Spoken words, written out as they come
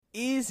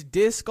Is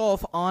disc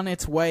golf on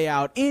its way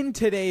out? In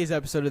today's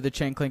episode of the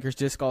Chain Clankers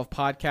Disc Golf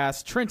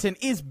Podcast, Trenton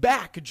is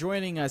back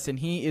joining us, and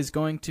he is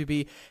going to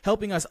be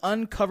helping us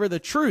uncover the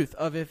truth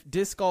of if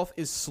disc golf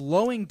is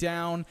slowing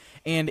down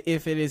and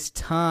if it is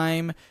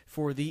time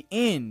for the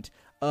end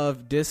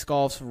of disc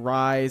golf's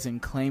rise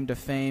and claim to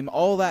fame.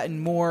 All that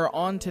and more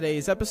on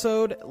today's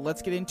episode.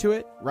 Let's get into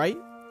it right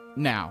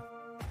now.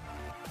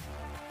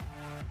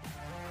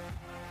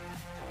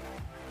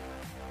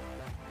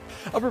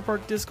 Upper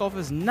Park Disc Golf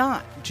is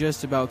not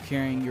just about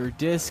carrying your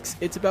discs,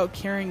 it's about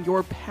carrying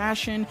your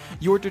passion,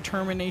 your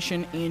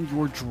determination, and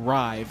your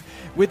drive.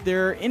 With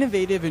their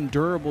innovative and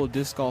durable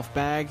disc golf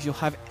bags, you'll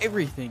have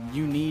everything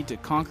you need to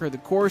conquer the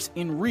course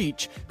and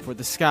reach for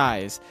the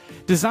skies.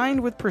 Designed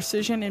with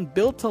precision and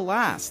built to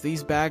last,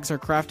 these bags are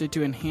crafted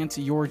to enhance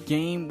your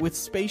game. With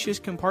spacious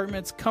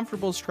compartments,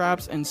 comfortable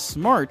straps, and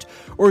smart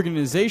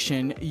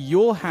organization,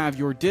 you'll have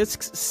your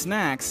discs,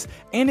 snacks,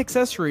 and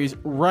accessories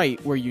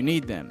right where you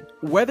need them.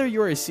 Whether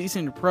you're a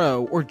seasoned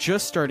pro or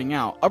just starting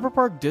out, Upper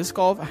Park Disc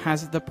Golf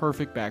has the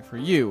perfect bag for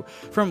you.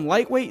 From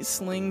lightweight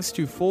slings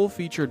to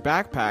full-featured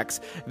backpacks,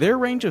 their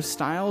range of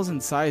styles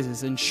and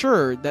sizes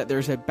ensure that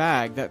there's a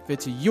bag that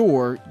fits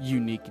your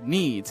unique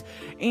needs.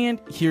 And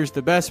here's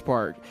the best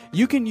part.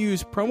 You can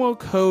use promo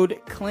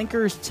code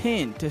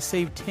CLANKERS10 to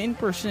save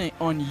 10%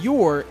 on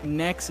your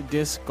next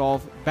disc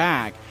golf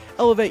bag.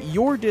 Elevate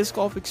your disc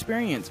golf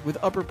experience with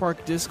Upper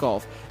Park Disc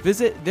Golf.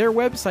 Visit their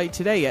website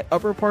today at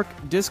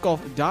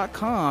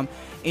upperparkdiscgolf.com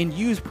and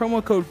use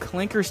promo code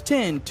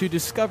CLANKERS10 to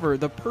discover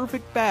the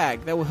perfect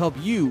bag that will help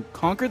you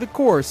conquer the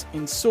course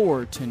and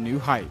soar to new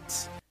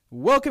heights.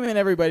 Welcome in,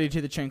 everybody,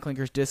 to the Chain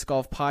Clankers Disc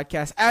Golf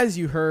Podcast. As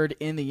you heard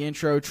in the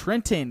intro,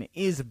 Trenton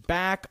is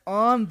back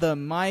on the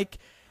mic.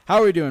 How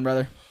are we doing,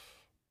 brother?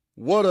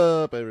 What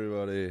up,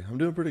 everybody? I'm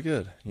doing pretty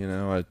good. You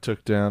know, I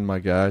took down my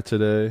guy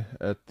today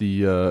at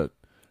the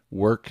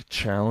work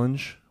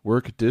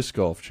disc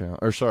golf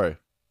challenge,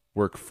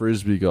 work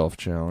frisbee golf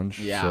challenge.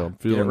 Yeah, so I'm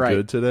feeling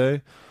good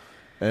today.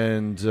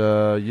 And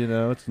you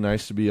know, it's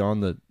nice to be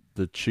on the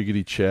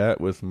chickadee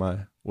chat with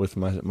my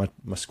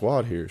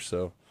squad here.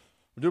 So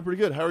I'm doing pretty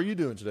good. How are you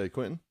doing today,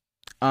 Quentin?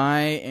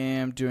 I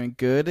am doing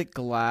good.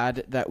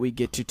 Glad that we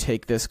get to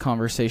take this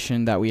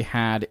conversation that we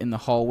had in the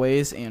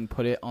hallways and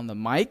put it on the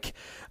mic.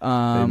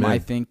 I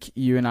think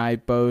you and I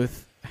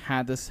both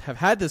have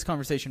had this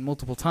conversation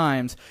multiple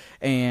times,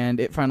 and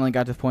it finally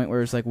got to the point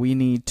where it's like we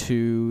need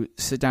to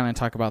sit down and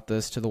talk about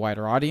this to the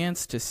wider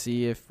audience to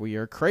see if we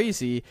are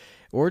crazy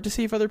or to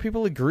see if other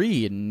people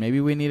agree, and maybe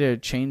we need to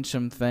change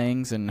some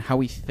things and how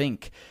we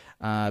think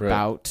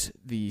about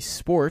the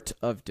sport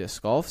of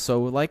disc golf.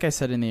 So like I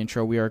said in the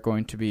intro, we are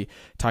going to be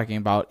talking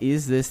about,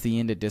 is this the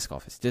end of disc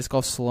golf? Is disc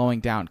golf slowing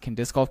down? Can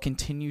disc golf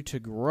continue to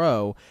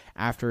grow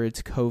after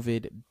its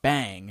COVID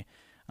bang?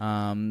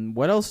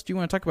 What else do you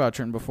want to talk about,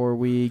 Trenton, before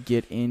we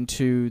get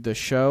into the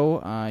show?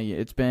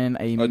 It's been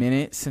a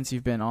minute since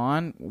you've been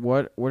on.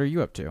 What are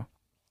you up to?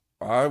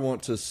 I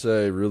want to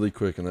say really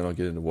quick, and then I'll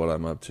get into what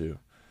I'm up to.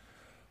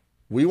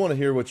 We want to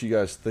hear what you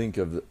guys think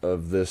of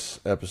this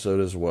episode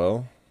as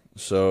well.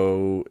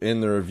 So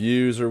in the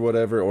reviews or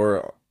whatever,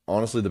 or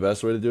honestly the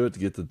best way to do it to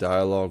get the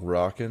dialogue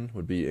rocking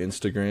would be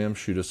Instagram.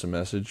 Shoot us a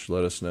message.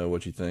 Let us know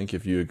what you think.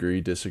 If you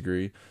agree,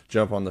 disagree.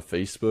 Jump on the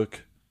Facebook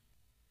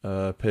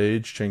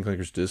page, Chain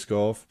Clankers Disc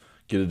Golf.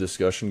 Get a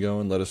discussion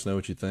going. Let us know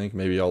what you think.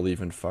 Maybe I'll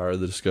even fire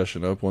the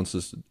discussion up once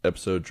this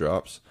episode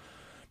drops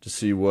to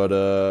see what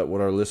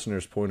our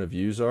listeners' point of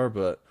views are.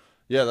 But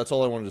yeah, that's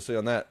all I wanted to say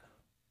on that.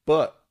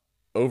 But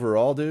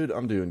overall, dude,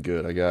 I'm doing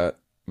good. I got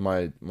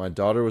my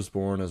daughter was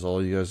born, as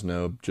all you guys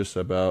know, just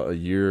about a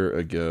year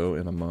ago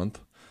in a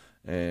month,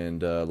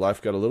 and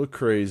life got a little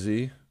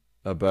crazy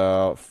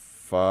about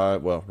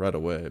right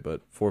away,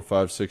 but 4,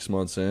 5, 6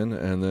 months in,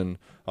 and then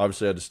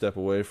obviously I had to step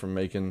away from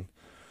making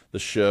the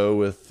show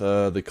with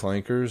the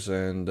Clankers,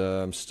 and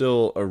I'm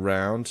still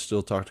around,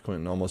 still talk to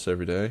Quentin almost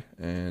every day,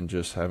 and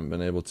just haven't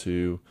been able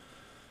to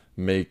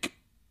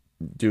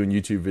doing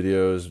YouTube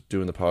videos,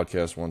 doing the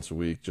podcast once a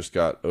week. Just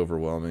got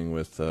overwhelming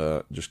with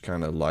just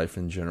kind of life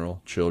in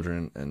general,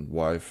 children and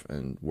wife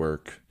and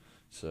work.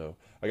 So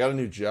I got a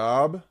new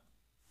job.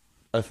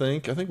 I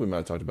think we might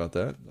have talked about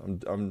that.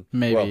 I'm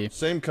maybe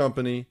same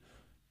company,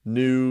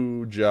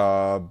 new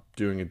job,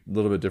 doing a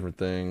little bit different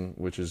thing,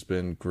 which has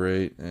been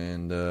great.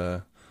 And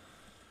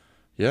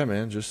yeah,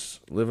 man,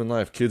 just living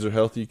life. Kids are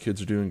healthy.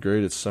 Kids are doing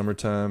great. It's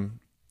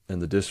summertime,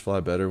 and the discs fly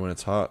better when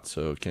it's hot,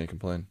 so can't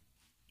complain.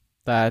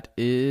 That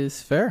is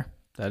fair.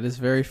 That is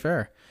very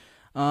fair.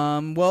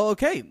 Well,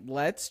 okay,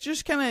 let's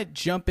just kind of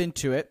jump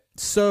into it.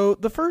 So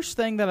the first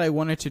thing that I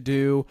wanted to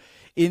do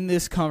in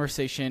this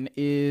conversation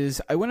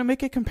is I want to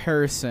make a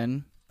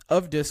comparison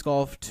of disc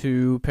golf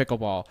to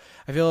pickleball.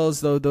 I feel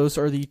as though those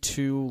are the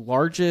two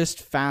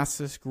largest,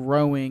 fastest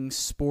growing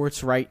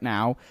sports right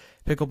now,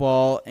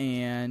 pickleball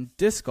and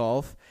disc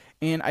golf.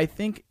 And I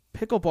think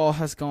pickleball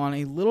has gone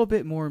a little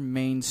bit more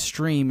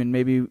mainstream, and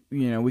maybe,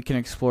 we can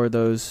explore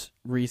those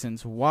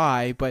reasons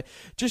why. But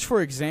just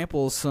for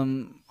example,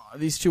 some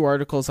these two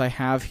articles I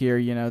have here,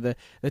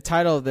 the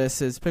title of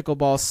this is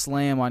Pickleball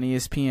Slam on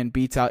ESPN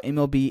beats out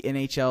MLB,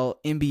 NHL,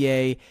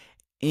 NBA,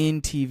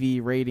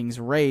 in-TV ratings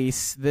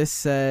race. This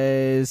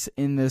says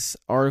in this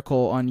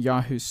article on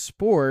Yahoo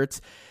Sports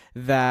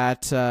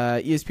that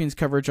ESPN's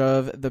coverage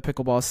of the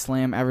Pickleball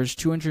Slam averaged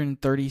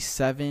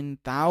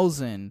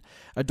 237,000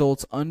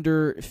 adults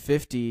under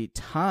 50,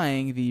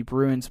 tying the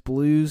Bruins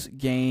Blues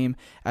game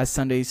as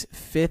Sunday's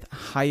fifth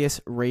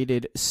highest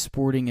rated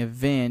sporting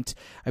event.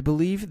 I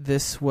believe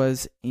this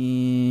was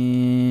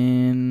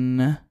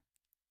in...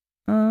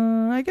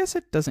 I guess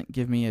it doesn't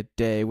give me a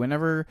day.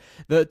 Whenever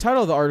the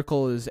title of the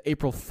article is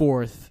April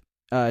 4th,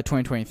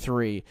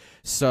 2023.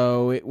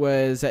 So it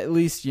was at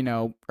least,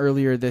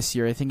 earlier this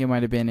year. I think it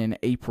might have been in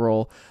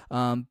April.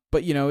 But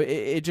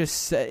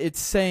it's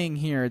saying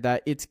here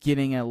that it's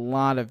getting a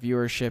lot of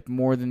viewership,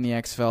 more than the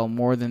XFL,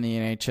 more than the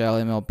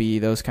NHL,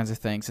 MLB, those kinds of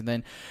things. And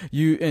then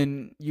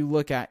you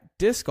look at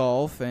disc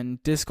golf,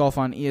 and disc golf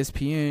on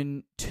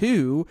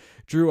ESPN2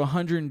 drew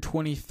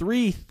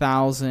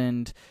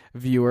 123,000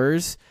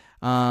 viewers.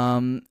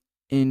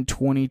 In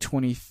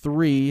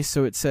 2023,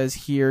 so it says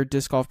here,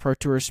 Disc Golf Pro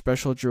Tour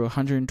Special drew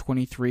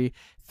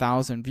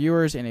 123,000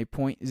 viewers and a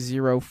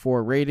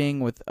 .04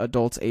 rating with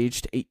adults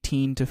aged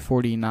 18 to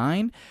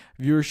 49.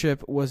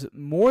 Viewership was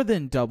more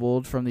than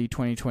doubled from the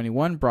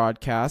 2021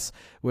 broadcast,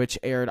 which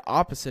aired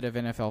opposite of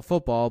NFL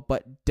football,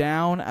 but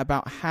down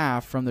about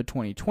half from the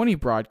 2020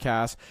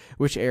 broadcast,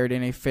 which aired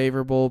in a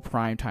favorable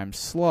primetime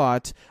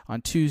slot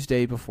on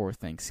Tuesday before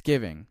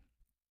Thanksgiving.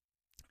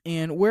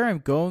 And where I'm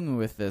going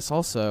with this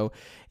also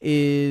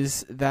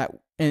is that,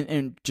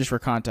 and just for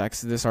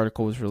context, this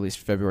article was released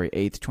February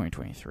 8th,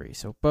 2023.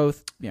 So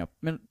both,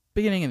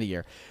 beginning of the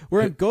year.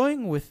 Where I'm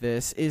going with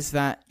this is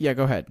that,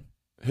 go ahead.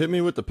 Hit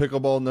me with the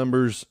pickleball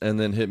numbers and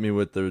then hit me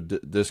with the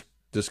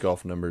disc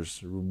golf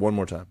numbers one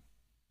more time.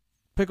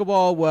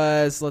 Pickleball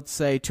was, let's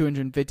say,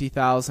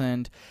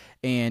 250,000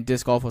 and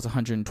disc golf was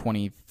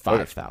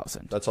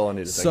 125,000. Okay. That's all I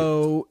need to think.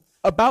 So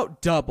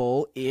about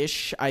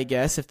double-ish, I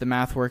guess, if the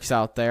math works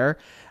out there.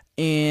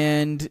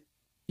 And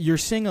you're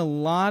seeing a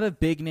lot of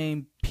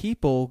big-name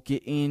people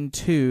get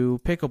into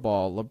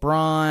pickleball.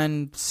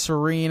 LeBron,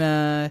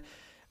 Serena,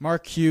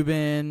 Mark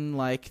Cuban.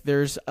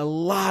 There's a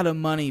lot of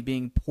money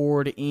being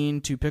poured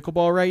into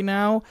pickleball right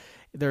now.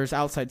 There's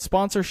outside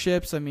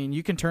sponsorships. I mean,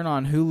 you can turn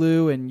on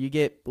Hulu and you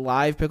get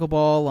live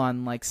pickleball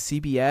on,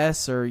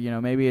 CBS or,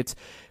 maybe it's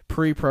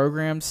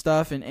pre-programmed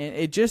stuff, and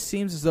it just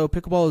seems as though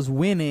pickleball is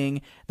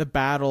winning the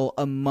battle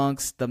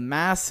amongst the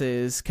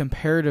masses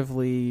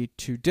comparatively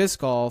to disc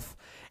golf,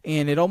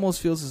 and it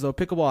almost feels as though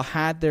pickleball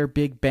had their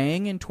big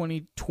bang in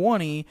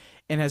 2020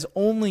 and has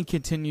only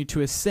continued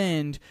to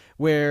ascend,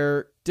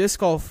 where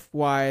disc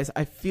golf-wise,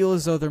 I feel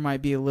as though there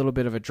might be a little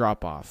bit of a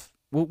drop-off.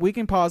 Well, we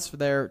can pause for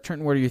there.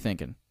 Trenton, what are you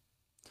thinking?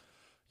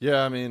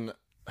 Yeah, I mean,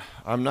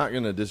 I'm not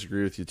going to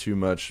disagree with you too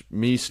much.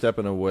 Me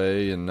stepping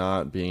away and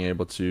not being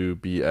able to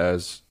be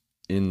as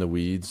in the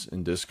weeds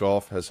in disc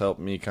golf has helped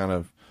me kind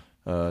of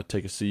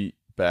take a seat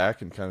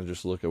back and kind of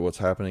just look at what's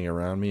happening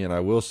around me. And I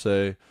will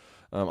say,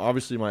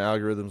 obviously my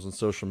algorithms on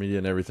social media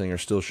and everything are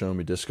still showing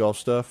me disc golf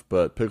stuff,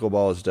 but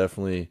pickleball has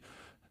definitely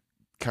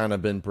kind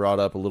of been brought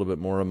up a little bit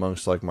more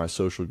amongst my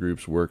social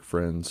groups, work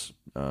friends,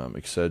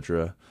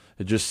 etc.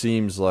 It just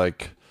seems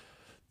like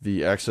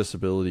the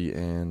accessibility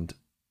and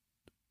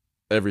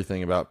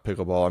everything about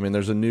pickleball. I mean,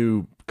 there's a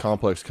new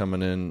complex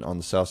coming in on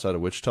the south side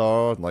of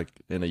Wichita,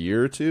 in a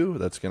year or two,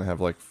 that's going to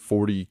have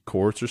 40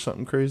 courts or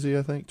something crazy,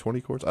 I think, 20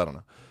 courts, I don't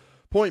know.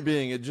 Point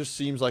being, it just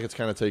seems like it's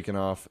kind of taken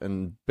off,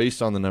 and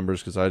based on the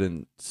numbers, because I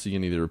didn't see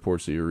any of the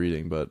reports that you're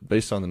reading, but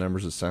based on the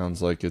numbers, it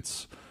sounds like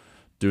it's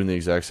doing the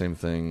exact same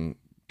thing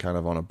kind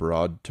of on a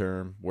broad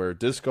term, where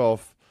disc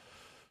golf,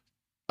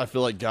 I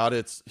feel got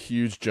its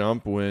huge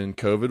jump when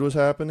COVID was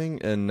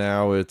happening, and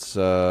now it's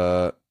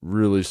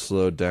really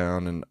slowed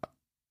down. And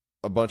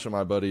a bunch of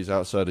my buddies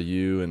outside of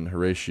you and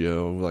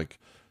Horatio,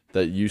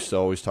 that used to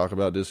always talk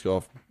about disc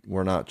golf,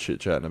 we're not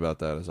chit-chatting about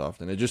that as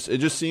often. It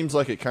just seems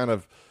like it kind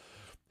of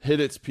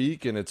hit its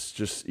peak, and it's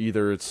just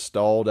either it's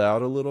stalled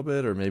out a little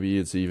bit or maybe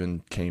it's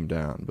even came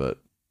down, but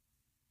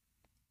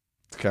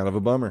it's kind of a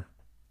bummer.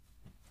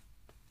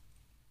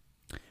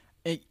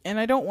 And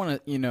I don't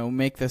want to,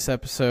 make this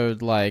episode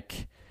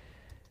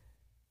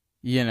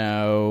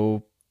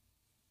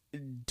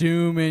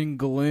doom and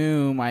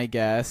gloom, I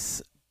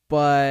guess,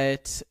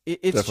 but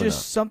it's Definitely just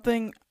not.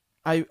 something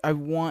I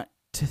want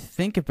to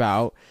think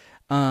about,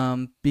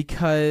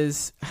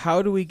 because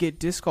how do we get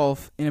disc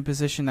golf in a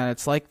position that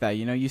it's like that?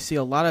 You see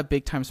a lot of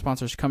big-time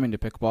sponsors coming to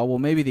pickleball. Well,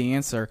 maybe the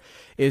answer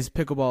is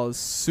pickleball is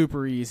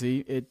super easy.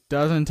 It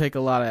doesn't take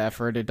a lot of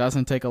effort. It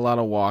doesn't take a lot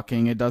of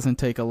walking. It doesn't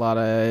take a lot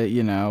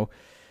of,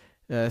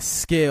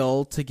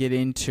 skill to get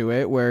into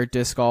it, where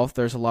disc golf,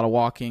 there's a lot of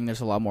walking,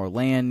 there's a lot more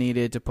land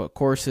needed to put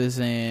courses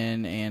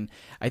in, and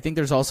I think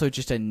there's also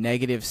just a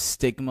negative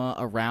stigma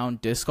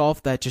around disc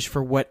golf that just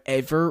for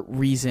whatever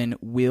reason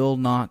will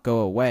not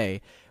go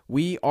away.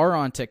 We are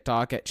on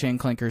TikTok at Chain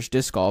Clankers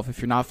Disc Golf. If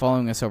you're not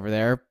following us over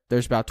there,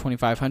 there's about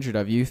 2,500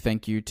 of you.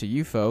 Thank you to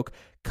you folk.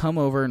 come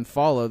over and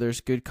follow.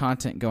 There's good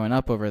content going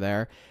up over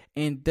there.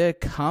 And the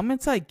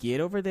comments I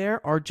get over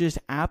there are just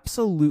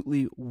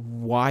absolutely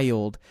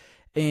wild.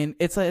 And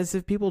it's like as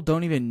if people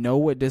don't even know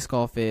what disc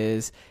golf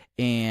is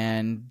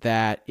and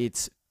that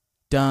it's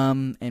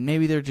dumb, and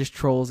maybe they're just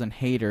trolls and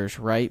haters,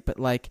 right? But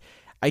like,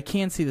 I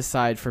can see the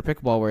side for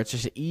pickleball where it's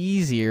just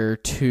easier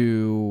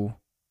to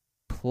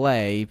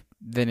play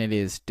than it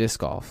is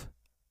disc golf.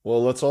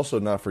 Well, let's also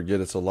not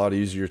forget it's a lot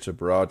easier to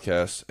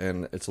broadcast,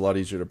 and it's a lot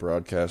easier to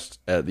broadcast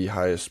at the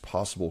highest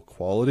possible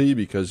quality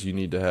because you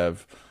need to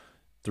have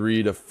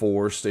 3 to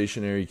 4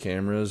 stationary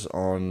cameras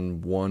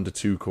on 1 to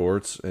 2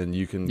 courts, and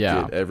you can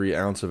get every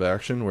ounce of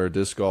action, where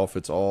disc golf,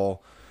 it's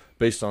all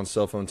based on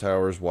cell phone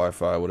towers,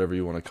 Wi-Fi, whatever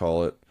you want to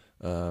call it.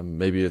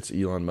 Maybe it's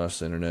Elon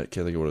Musk's internet.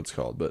 Can't think of what it's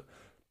called, but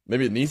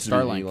maybe it needs to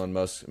be Elon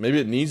Musk. Maybe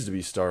it needs to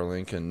be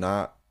Starlink and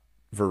not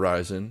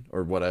Verizon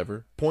or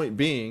whatever. Point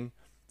being,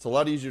 it's a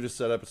lot easier to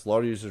set up. It's a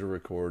lot easier to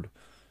record.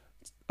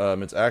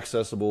 It's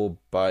accessible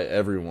by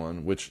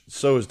everyone, which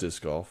so is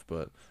disc golf.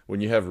 But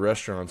when you have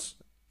restaurants,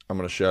 I'm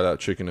going to shout out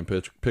Chicken and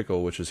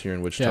Pickle, which is here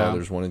in Wichita. Yeah.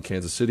 There's one in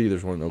Kansas City.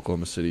 There's one in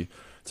Oklahoma City.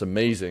 It's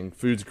amazing.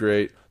 Food's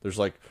great. There's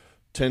like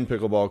 10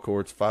 pickleball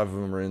courts. 5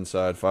 of them are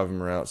inside. 5 of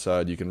them are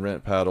outside. You can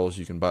rent paddles.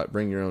 You can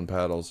bring your own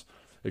paddles,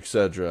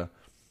 etc.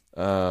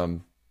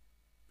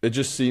 It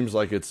just seems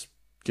like it's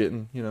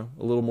getting,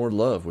 a little more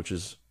love, which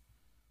is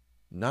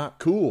not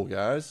cool,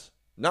 guys.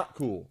 Not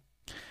cool.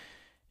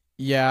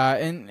 Yeah,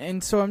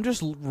 and so I'm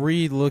just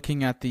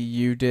re-looking at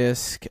the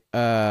UDisc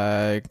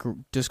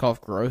disc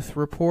golf growth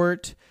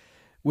report,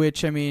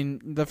 which, I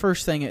mean, the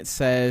first thing it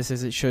says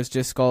is it shows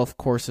disc golf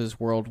courses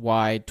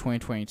worldwide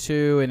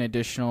 2022, an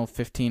additional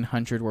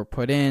 1,500 were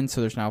put in,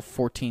 so there's now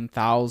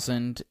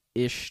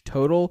 14,000-ish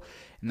total,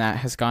 and that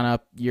has gone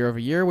up year over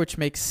year, which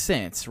makes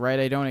sense, right?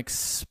 I don't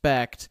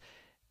expect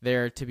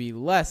there to be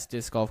less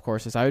disc golf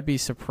courses. I would be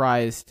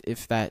surprised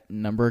if that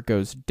number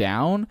goes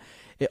down.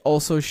 It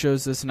also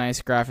shows this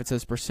nice graph. It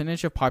says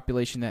percentage of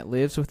population that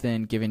lives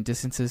within given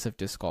distances of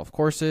disc golf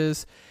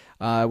courses.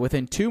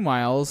 Within 2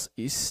 miles,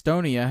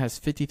 Estonia has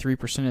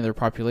 53% of their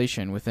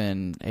population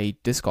within a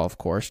disc golf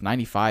course,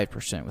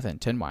 95% within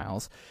 10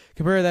 miles.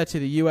 Compare that to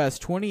the U.S.,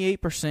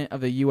 28%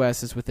 of the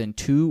U.S. is within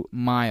 2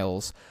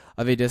 miles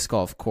of a disc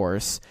golf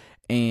course,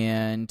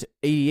 and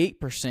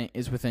 88%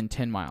 is within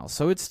 10 miles.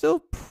 So it's still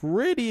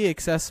pretty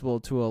accessible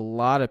to a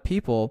lot of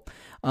people.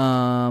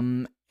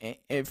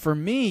 For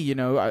me,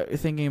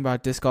 thinking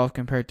about disc golf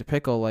compared to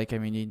pickle, I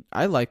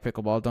like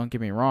pickleball, don't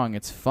get me wrong,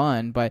 it's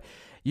fun, but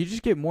you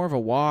just get more of a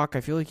walk.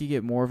 I feel like you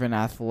get more of an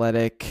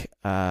athletic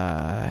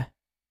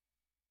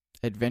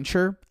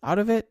adventure out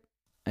of it.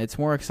 It's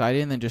more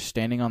exciting than just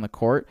standing on the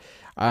court.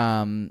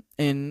 I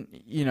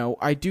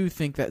do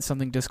think that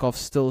something disc golf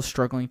still is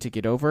struggling to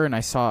get over, and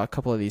I saw a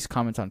couple of these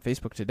comments on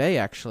Facebook today,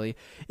 actually,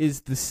 is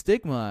the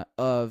stigma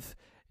of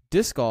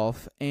disc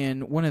golf.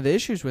 And one of the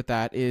issues with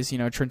that is,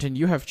 Trenton,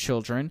 you have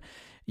children.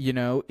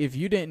 If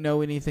you didn't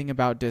know anything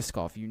about disc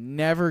golf, you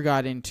never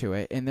got into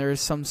it, and there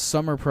is some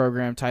summer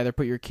program to either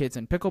put your kids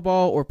in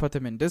pickleball or put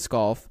them in disc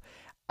golf,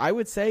 I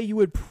would say you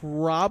would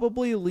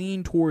probably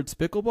lean towards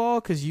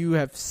pickleball because you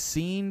have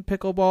seen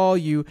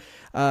pickleball, you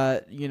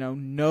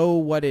know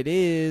what it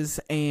is,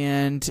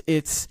 and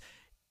it's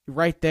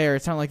right there.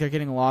 It's not like they're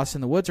getting lost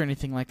in the woods or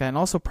anything like that. And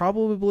also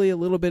probably a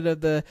little bit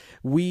of the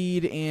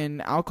weed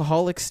and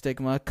alcoholic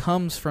stigma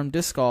comes from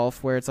disc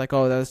golf, where it's like,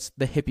 oh, that's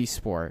the hippie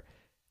sport.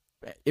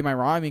 Am I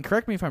wrong? I mean,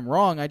 correct me if I'm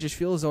wrong. I just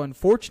feel as though,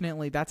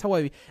 unfortunately, that's how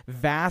a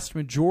vast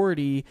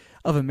majority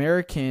of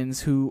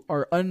Americans who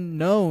are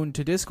unknown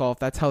to disc golf,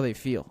 that's how they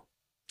feel.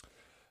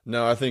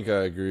 No, I think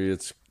I agree.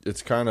 It's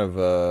kind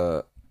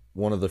of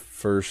one of the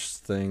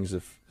first things,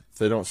 if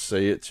they don't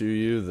say it to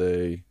you,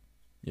 they,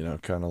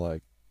 kind of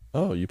like,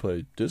 oh, you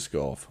play disc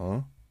golf,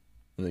 huh?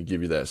 And they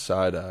give you that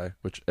side eye,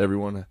 which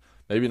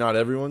maybe not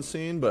everyone's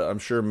seen, but I'm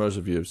sure most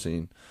of you have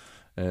seen.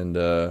 And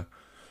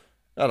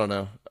I don't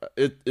know.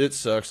 It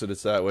sucks that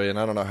it's that way, and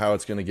I don't know how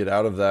it's going to get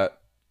out of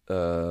that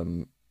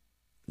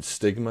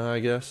stigma, I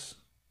guess,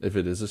 if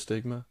it is a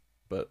stigma.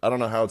 But I don't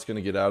know how it's going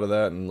to get out of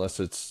that unless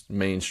it's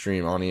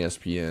mainstream on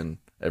ESPN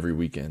every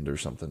weekend or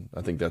something.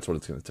 I think that's what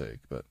it's going to take,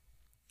 but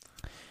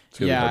it's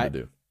going to be hard to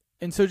do.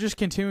 And so just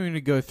continuing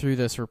to go through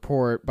this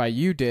report by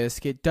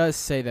UDisc, it does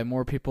say that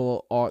more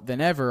people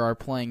than ever are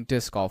playing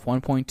disc golf.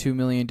 1.2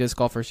 million disc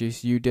golfers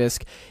use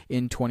UDisc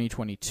in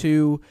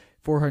 2022.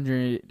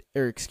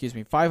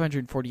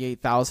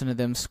 548,000 of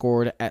them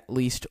scored at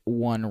least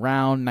one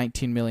round.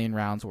 19 million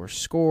rounds were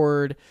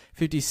scored.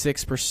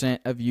 56%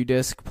 of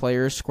UDisc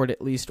players scored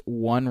at least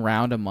one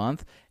round a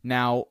month.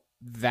 Now,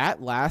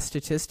 that last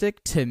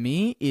statistic to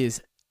me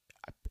is,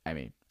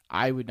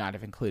 I would not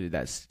have included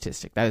that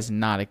statistic. That is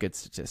not a good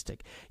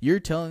statistic. You're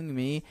telling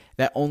me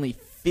that only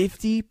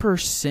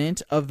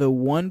 50% of the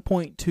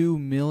 1.2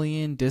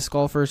 million disc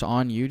golfers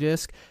on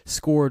UDisc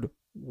scored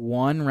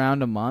one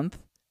round a month?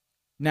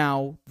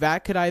 Now,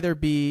 that could either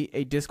be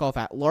a disc golf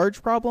at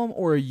large problem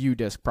or a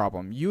UDisc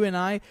problem. You and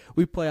I,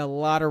 we play a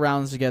lot of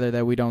rounds together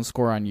that we don't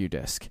score on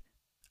UDisc.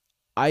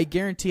 I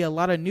guarantee a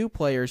lot of new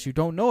players who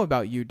don't know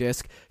about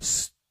UDisc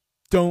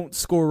don't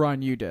score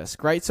on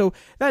UDisc, right? So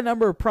that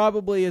number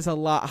probably is a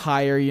lot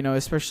higher,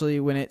 especially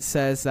when it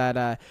says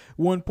that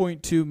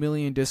 1.2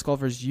 million disc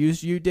golfers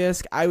use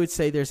UDisc. I would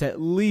say there's at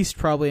least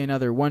probably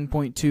another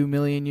 1.2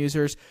 million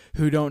users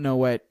who don't know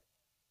what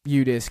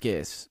UDisc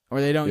is, or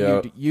they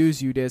don't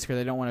use UDisc, or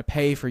they don't want to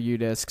pay for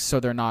UDisc, so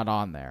they're not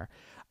on there.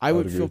 I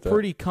would feel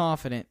pretty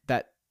confident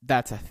that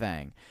that's a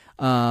thing.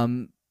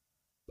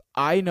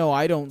 I know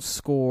I don't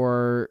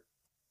score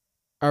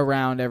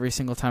around every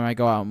single time I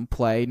go out and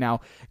play.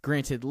 Now,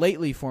 granted,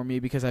 lately for me,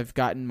 because I've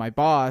gotten my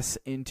boss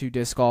into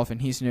disc golf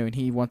and he's new and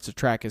he wants to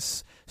track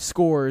his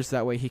scores,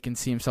 that way he can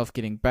see himself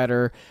getting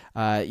better.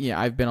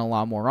 I've been a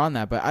lot more on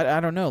that, but I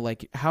don't know,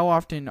 like, how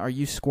often are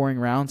you scoring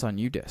rounds on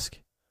UDisc?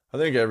 I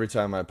think every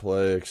time I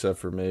play, except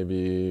for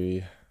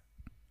maybe,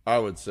 I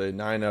would say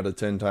 9 out of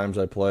 10 times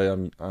I play,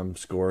 I'm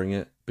scoring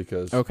it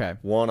because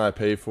one, I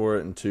pay for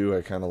it, and two,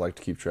 I kind of like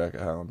to keep track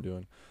of how I'm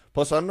doing.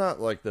 Plus, I'm not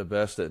like the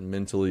best at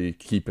mentally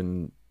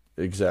keeping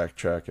exact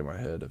track in my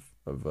head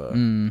of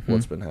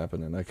what's been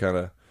happening. I kind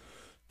of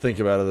think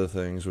about other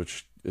things,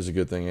 which is a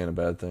good thing and a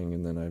bad thing,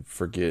 and then I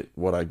forget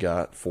what I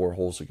got 4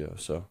 holes ago.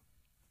 So,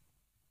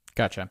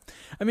 gotcha.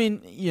 I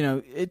mean,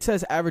 it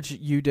says average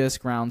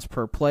UDisc rounds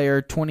per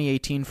player.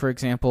 2018, for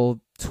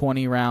example,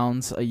 20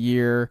 rounds a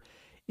year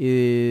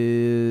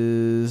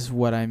is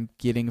what I'm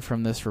getting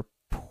from this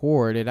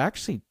report. It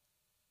actually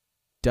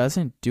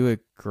doesn't do a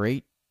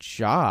great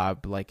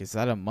job. Like, is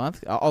that a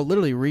month? I'll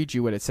literally read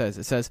you what it says.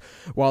 It says,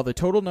 while the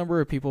total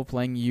number of people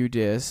playing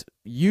UDisc,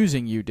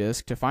 using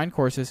UDisc to find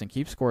courses and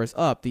keep scores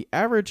up, the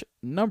average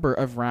number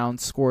of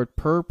rounds scored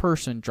per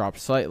person dropped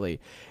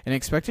slightly, an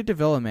expected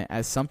development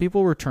as some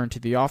people return to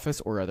the office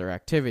or other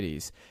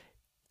activities.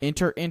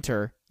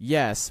 Enter,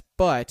 yes,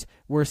 but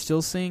we're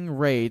still seeing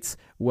rates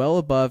well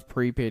above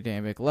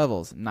pre-pandemic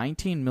levels.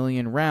 19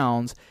 million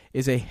rounds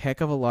is a heck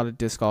of a lot of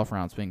disc golf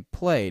rounds being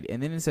played.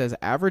 And then it says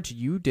average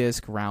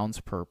UDisc rounds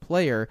per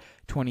player.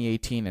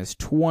 2018 is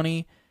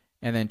 20,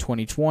 and then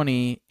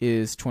 2020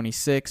 is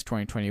 26,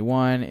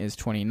 2021 is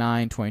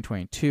 29,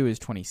 2022 is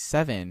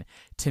 27.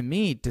 To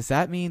me, does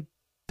that mean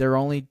they're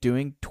only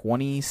doing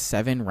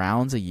 27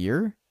 rounds a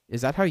year?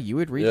 Is that how you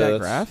would read that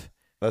graph?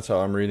 That's how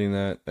I'm reading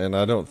that, and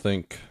I don't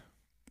think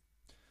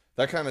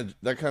that kind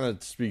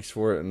of speaks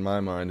for it in my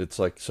mind. It's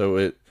like, so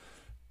it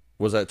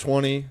was at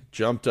 20,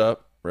 jumped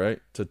up, right,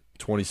 to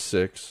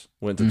 26,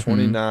 went to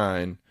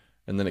 29,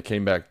 and then it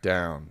came back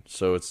down.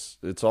 So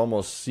it's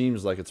almost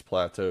seems like it's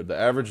plateaued. The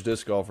average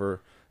disc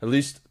golfer, at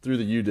least through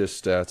the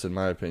UDisc stats, in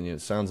my opinion,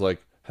 it sounds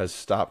like has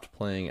stopped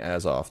playing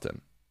as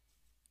often.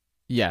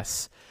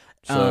 Yes.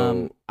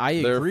 So I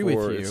agree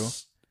with you.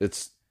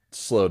 It's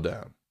slowed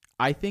down.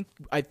 I think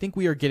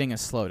we are getting a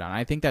slowdown.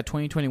 I think that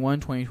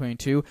 2021,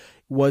 2022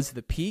 was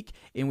the peak,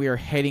 and we are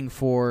heading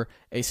for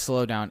a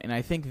slowdown. And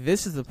I think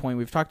this is the point,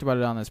 we've talked about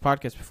it on this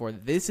podcast before,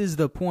 this is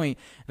the point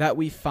that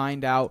we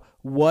find out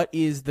what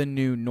is the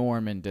new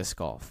norm in disc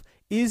golf.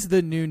 Is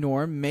the new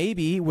norm,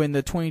 maybe when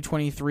the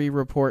 2023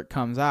 report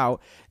comes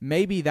out,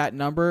 maybe that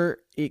number,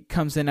 it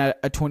comes in at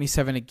a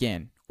 27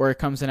 again, or it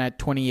comes in at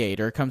 28,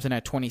 or it comes in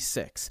at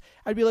 26.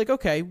 I'd be like,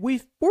 okay, we're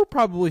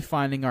probably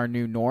finding our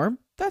new norm.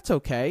 That's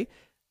okay.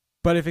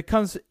 But if it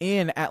comes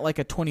in at like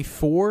a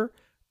 24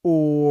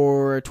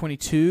 or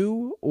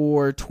 22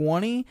 or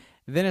 20,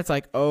 then it's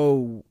like,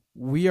 oh,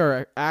 we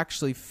are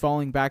actually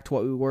falling back to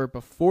what we were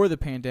before the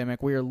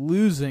pandemic. We are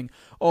losing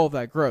all of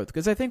that growth.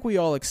 Because I think we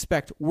all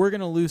expect we're going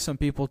to lose some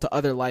people to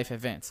other life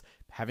events.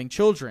 Having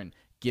children,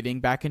 getting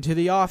back into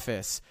the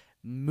office,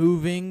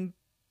 moving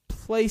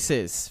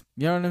places.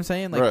 You know what I'm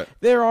saying? Like,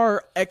 there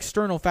are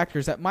external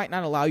factors that might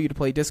not allow you to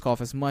play disc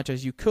golf as much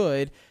as you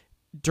could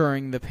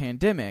during the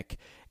pandemic.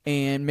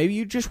 And maybe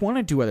you just want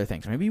to do other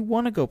things. Maybe you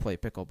want to go play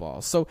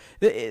pickleball. So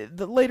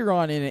later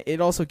on in it,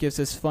 it also gives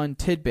this fun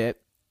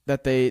tidbit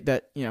that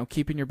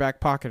keep in your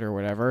back pocket or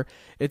whatever.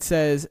 It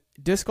says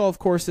disc golf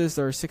courses,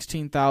 there are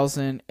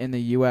 16,000 in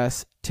the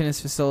U.S. Tennis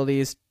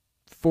facilities,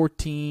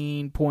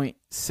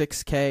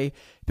 14.6K.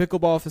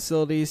 Pickleball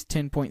facilities,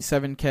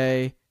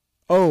 10.7K.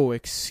 Oh,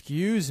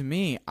 excuse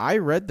me. I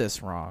read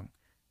this wrong.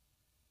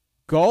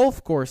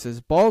 Golf courses,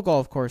 ball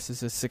golf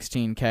courses is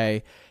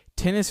 16K.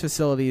 Tennis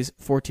facilities,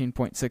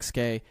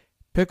 14.6K.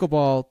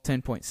 Pickleball,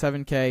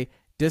 10.7K.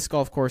 Disc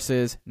golf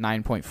courses,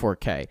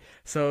 9.4K.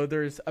 So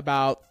there's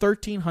about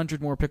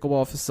 1,300 more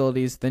pickleball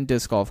facilities than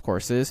disc golf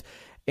courses.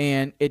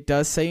 And it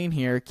does say in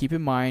here, keep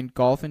in mind,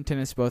 golf and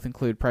tennis both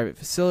include private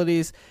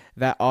facilities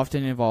that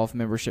often involve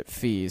membership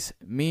fees.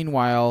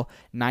 Meanwhile,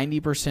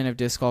 90% of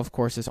disc golf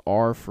courses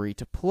are free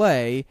to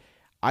play.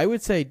 I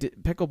would say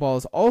pickleball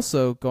is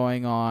also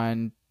going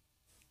on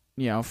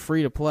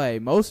free to play.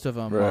 Most of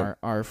them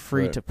are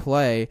free to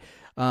play.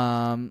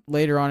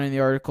 Later on in the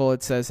article,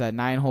 it says that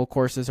 9-hole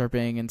courses are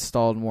being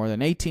installed more than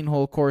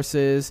 18-hole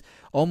courses,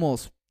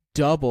 almost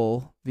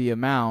double the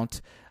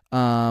amount,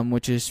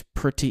 which is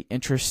pretty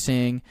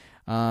interesting.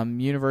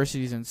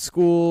 universities and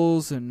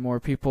schools, and more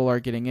people are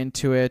getting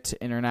into it.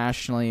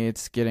 Internationally,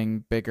 it's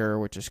getting bigger,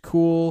 which is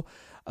cool.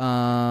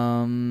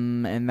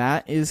 And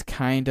that is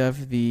kind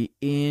of the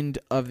end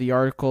of the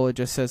article. It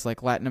just says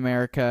like Latin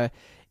America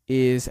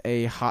is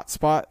a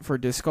hotspot for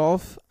disc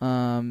golf.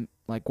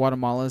 Like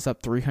Guatemala is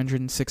up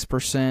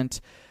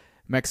 306%,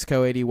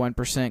 Mexico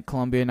 81%,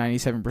 Colombia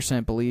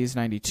 97%, Belize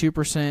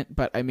 92%.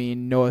 But I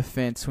mean, no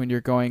offense, when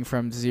you're going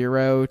from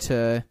 0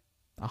 to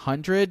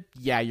 100,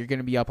 yeah, you're going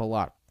to be up a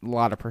lot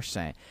of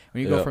percent.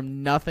 When you go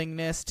from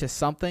nothingness to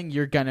something,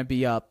 you're going to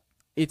be up.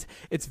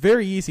 It's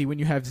very easy when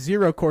you have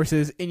 0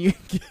 courses and you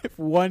give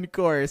 1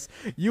 course.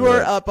 You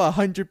are up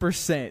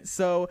 100%.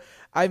 So,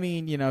 I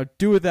mean,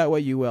 do with that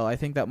what you will. I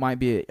think that might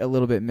be a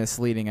little bit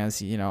misleading,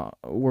 as,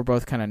 we're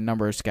both kind of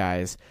numbers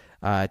guys.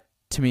 To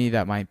me,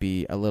 that might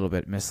be a little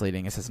bit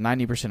misleading. It says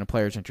 90% of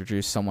players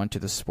introduce someone to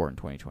the sport in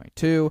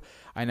 2022.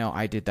 I know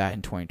I did that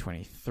in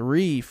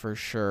 2023 for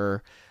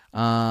sure.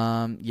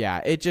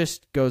 It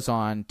just goes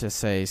on to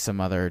say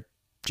some other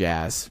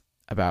jazz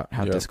about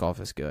how disc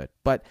golf is good.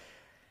 But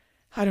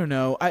I don't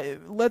know.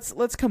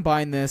 Let's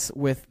combine this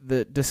with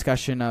the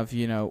discussion of,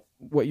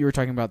 what you were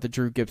talking about, the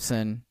Drew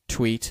Gibson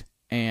tweet,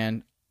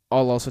 and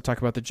I'll also talk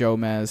about the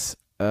Jomez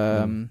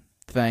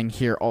thing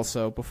here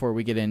also before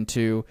we get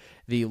into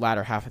the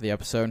latter half of the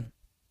episode.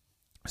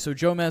 So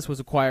Jomez was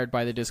acquired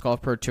by the Disc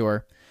Golf Pro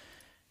Tour.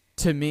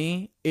 To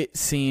me, it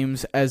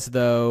seems as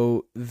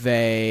though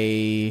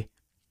they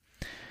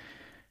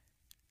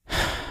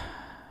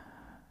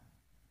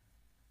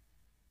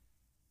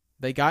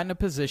got in a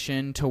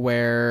position to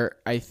where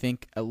I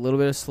think a little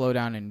bit of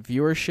slowdown in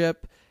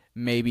viewership,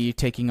 maybe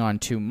taking on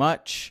too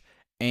much.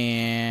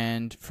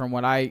 And from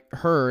what I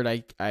heard,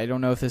 I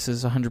don't know if this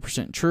is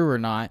 100% true or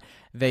not,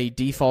 they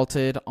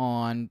defaulted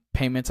on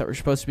payments that were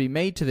supposed to be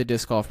made to the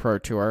Disc Golf Pro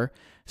Tour.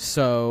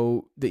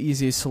 So the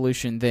easiest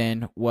solution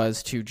then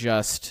was to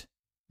just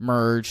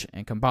merge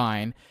and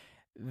combine.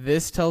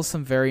 This tells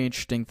some very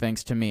interesting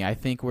things to me. I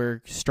think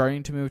we're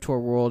starting to move to a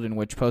world in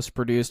which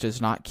post-produced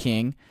is not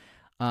king.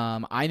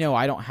 I know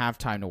I don't have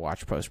time to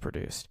watch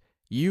post-produced.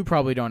 You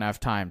probably don't have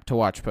time to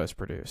watch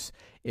post-produce.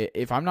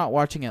 If I'm not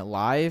watching it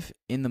live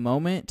in the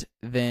moment,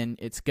 then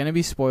it's going to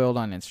be spoiled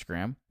on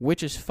Instagram,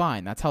 which is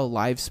fine. That's how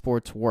live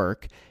sports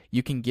work.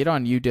 You can get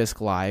on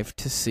UDisc Live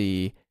to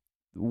see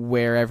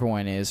where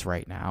everyone is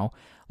right now.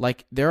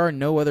 Like, there are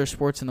no other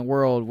sports in the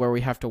world where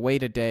we have to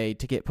wait a day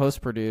to get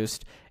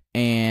post-produced,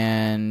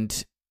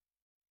 and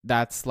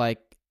that's like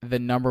the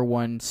number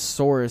one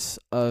source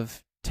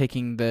of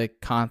taking the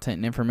content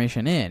and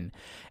information in.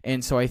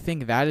 And so I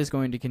think that is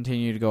going to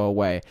continue to go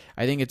away.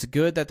 I think it's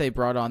good that they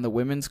brought on the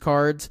women's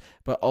cards,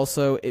 but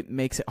also it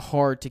makes it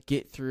hard to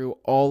get through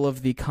all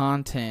of the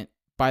content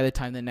by the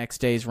time the next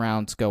day's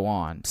rounds go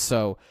on.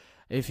 So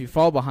if you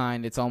fall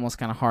behind, it's almost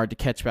kind of hard to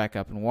catch back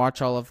up and watch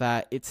all of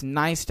that. It's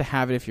nice to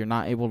have it if you're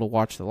not able to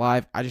watch the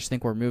live. I just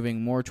think we're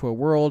moving more to a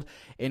world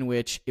in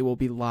which it will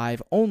be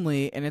live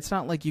only, and it's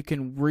not like you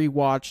can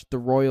rewatch the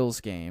Royals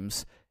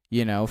games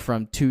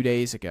from 2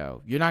 days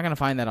ago. You're not going to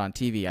find that on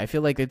TV. I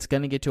feel like it's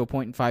going to get to a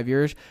point in 5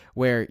 years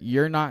where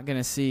you're not going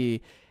to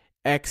see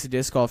X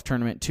disc golf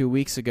tournament 2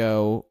 weeks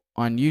ago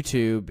on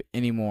YouTube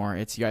anymore.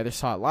 It's you either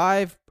saw it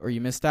live or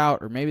you missed out,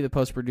 or maybe the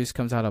post-produce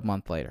comes out a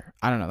month later.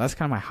 I don't know. That's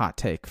kind of my hot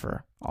take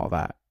for all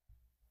that.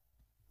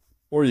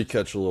 Or you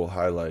catch a little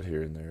highlight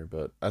here and there,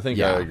 but I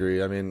think I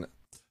agree. I mean,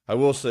 I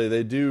will say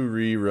they do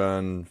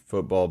rerun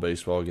football,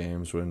 baseball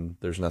games when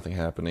there's nothing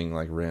happening,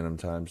 like random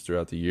times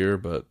throughout the year,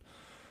 but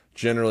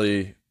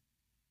generally,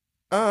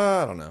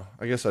 I don't know.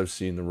 I guess I've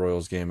seen the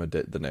Royals game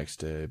the next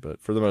day,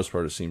 but for the most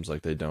part, it seems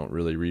like they don't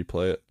really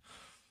replay it.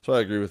 So I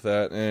agree with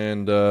that,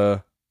 and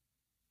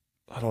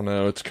I don't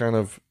know. It's kind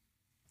of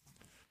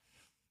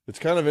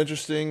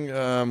interesting.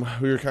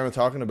 We were kind of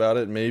talking about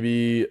it.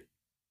 Maybe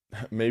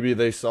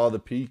they saw the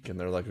peak and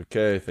they're like,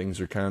 okay, things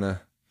are kind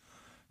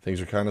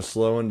of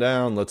slowing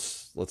down.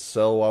 Let's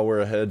sell while we're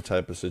ahead,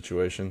 type of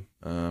situation.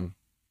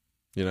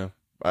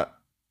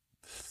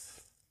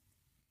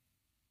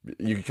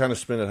 You can kind of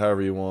spin it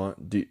however you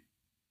want.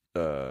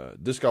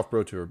 Disc Golf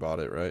Pro Tour bought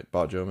it, right?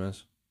 Bought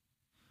Jomez.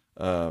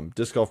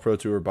 Disc Golf Pro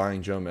Tour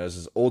buying Jomez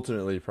is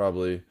ultimately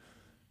probably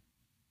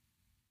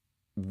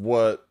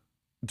what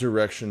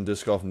direction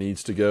disc golf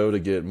needs to go to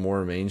get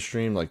more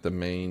mainstream. Like, the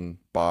main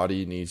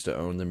body needs to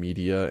own the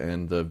media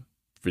and the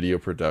video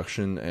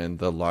production and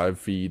the live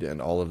feed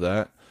and all of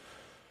that.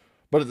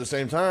 But at the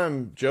same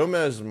time,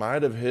 Jomez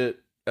might have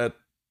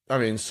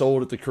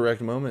sold at the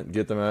correct moment,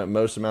 get the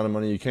most amount of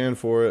money you can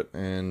for it,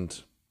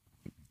 and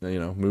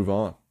move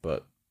on.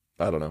 But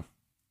I don't know.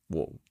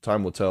 Well,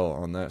 time will tell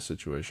on that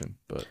situation,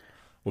 but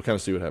we'll kind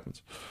of see what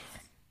happens.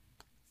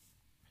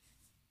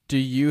 Do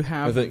you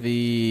have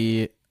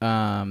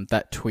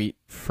that tweet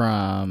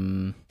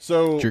from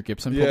Drew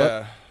Gibson pulled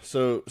up?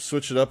 So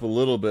switch it up a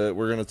little bit.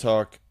 We're going to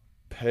talk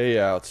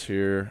payouts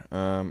here.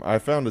 I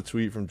found a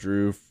tweet from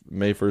Drew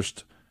May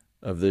 21st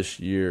of this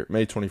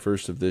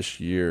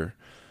year.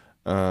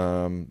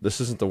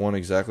 This isn't the one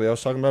exactly I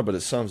was talking about, but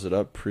it sums it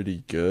up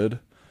pretty good.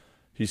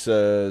 He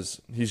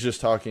says he's just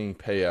talking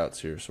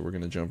payouts here, so we're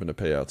going to jump into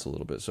payouts a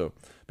little bit. So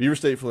Beaver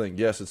State Fling,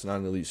 yes, it's not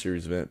an Elite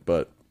Series event,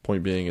 but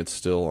point being, it's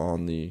still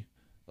on the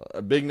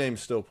big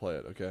names still play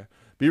it. Okay,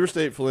 Beaver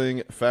State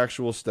Fling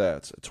factual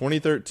stats: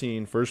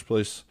 2013 first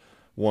place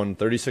won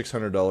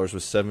 $3,600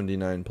 with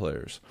 79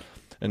 players,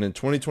 and in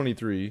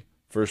 2023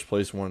 first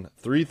place won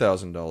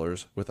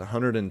 $3,000 with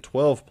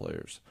 112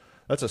 players.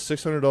 That's a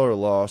 $600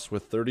 loss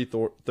with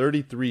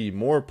 33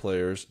 more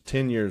players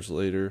 10 years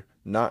later.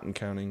 Not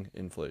counting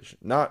inflation.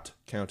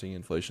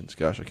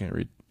 Gosh, I can't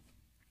read.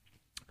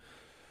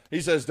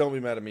 He says, don't be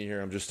mad at me here.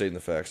 I'm just stating the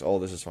facts. All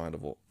this is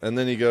findable. And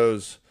then he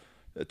goes,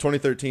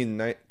 2013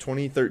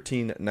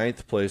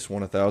 ninth place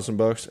won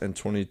 $1,000, and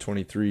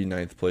 2023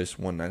 ninth place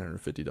won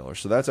 $950.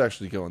 So that's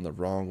actually going the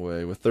wrong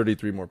way with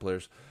 33 more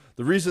players.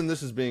 The reason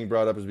this is being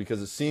brought up is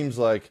because it seems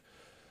like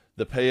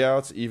the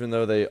payouts, even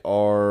though they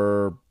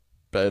are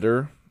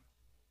better,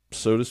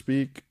 so to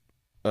speak,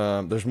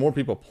 there's more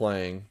people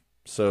playing.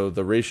 So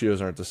the ratios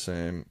aren't the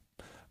same.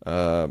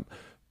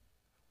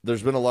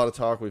 There's been a lot of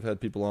talk. We've had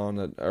people on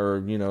that are,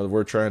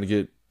 we're trying to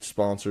get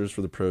sponsors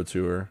for the Pro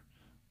Tour.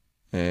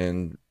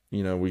 And,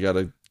 we got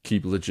to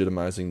keep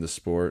legitimizing the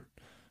sport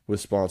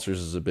with sponsors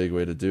is a big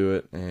way to do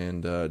it.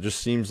 And it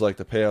just seems like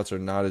the payouts are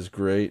not as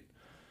great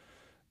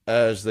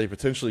as they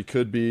potentially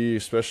could be,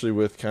 especially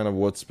with kind of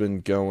what's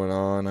been going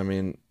on. I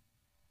mean,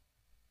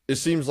 it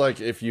seems like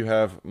if you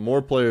have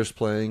more players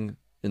playing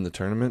in the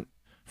tournament,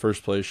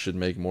 first place should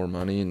make more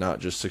money, not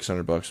just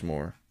 $600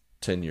 more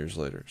 10 years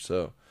later.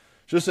 So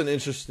just an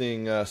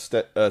interesting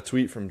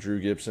tweet from Drew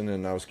Gibson,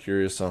 and I was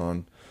curious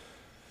on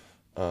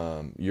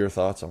your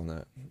thoughts on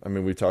that. I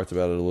mean, we talked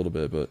about it a little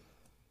bit, but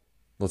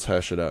let's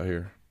hash it out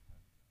here.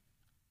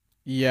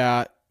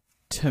 Yeah,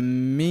 to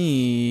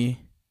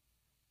me,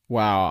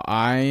 wow,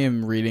 I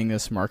am reading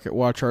this Market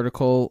Watch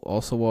article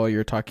also while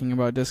you're talking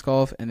about disc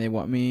golf, and they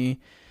want me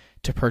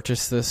to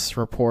purchase this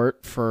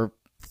report for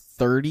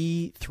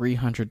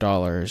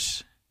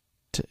 $3,300.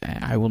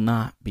 I will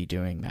not be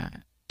doing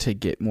that to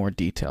get more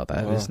detail.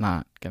 That is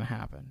not going to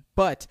happen.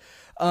 But,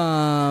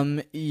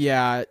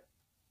 yeah,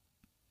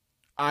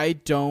 I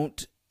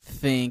don't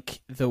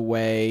think the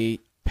way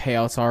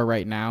payouts are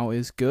right now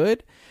is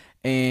good.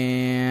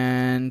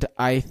 And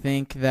I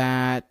think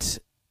that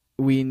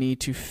we need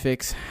to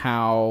fix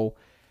how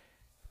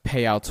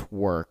payouts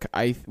work.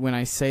 When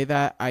I say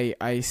that,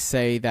 I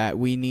say that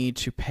we need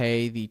to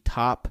pay the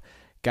top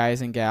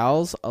guys and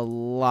gals a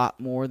lot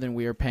more than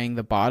we are paying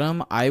the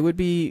bottom. I would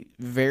be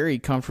very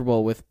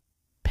comfortable with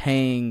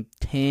paying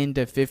 10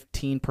 to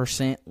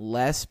 15%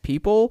 less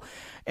people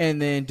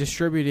and then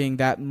distributing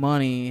that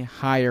money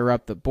higher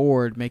up the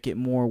board, make it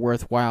more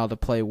worthwhile to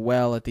play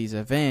well at these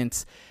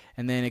events.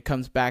 And then it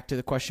comes back to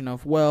the question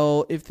of,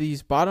 well, if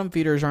these bottom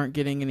feeders aren't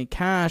getting any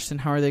cash, then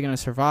how are they going to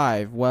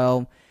survive?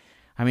 Well,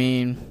 I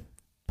mean,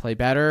 play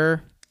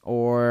better,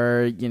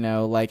 or,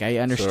 I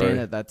understand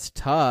that that's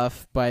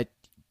tough, but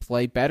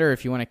play better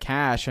if you want to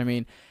cash. I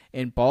mean,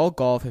 in ball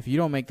golf, if you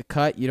don't make the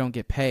cut, you don't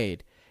get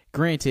paid.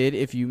 Granted,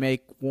 if you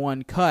make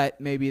one cut,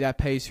 maybe that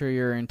pays for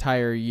your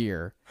entire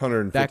year.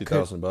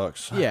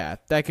 $150,000. Yeah,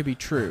 that could be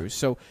true.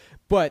 So,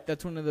 but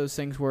that's one of those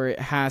things where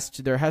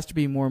there has to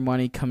be more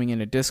money coming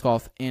into disc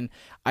golf, and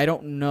I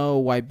don't know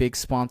why big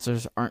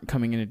sponsors aren't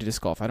coming into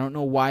disc golf. I don't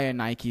know why a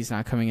Nike's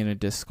not coming into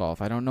disc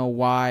golf. I don't know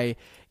why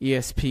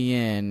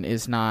ESPN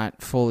is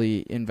not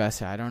fully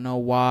invested. I don't know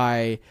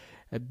why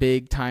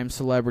big-time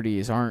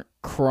celebrities aren't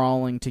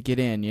crawling to get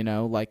in,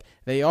 like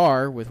they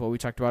are with what we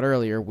talked about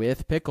earlier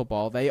with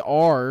pickleball. They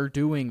are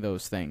doing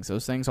those things.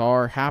 Those things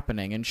are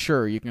happening. And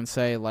sure, you can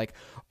say like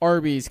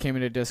Arby's came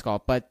into disc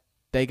golf, but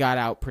they got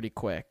out pretty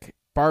quick.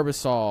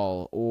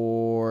 Barbasol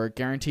or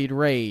Guaranteed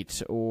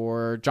Rate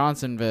or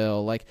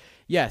Johnsonville,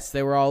 yes,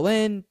 they were all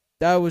in.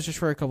 That was just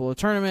for a couple of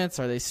tournaments.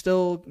 Are they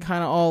still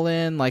kind of all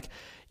in?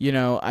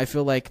 I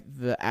feel like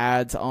the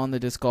ads on the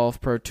Disc Golf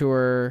Pro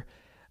Tour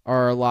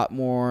are a lot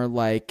more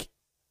like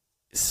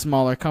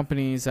smaller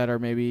companies that are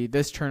maybe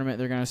this tournament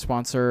they're going to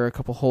sponsor a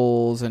couple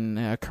holes and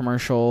a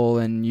commercial,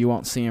 and you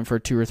won't see them for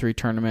 2 or 3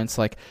 tournaments.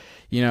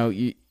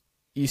 You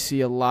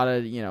see a lot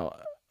of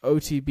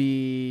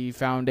OTB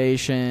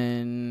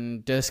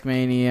Foundation,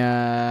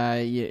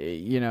 Discmania.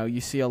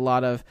 You see a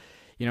lot of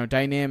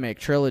Dynamic,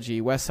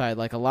 Trilogy,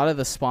 Westside. A lot of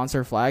the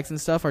sponsor flags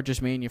and stuff are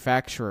just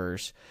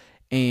manufacturers,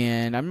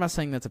 and I'm not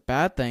saying that's a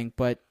bad thing,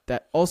 but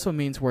that also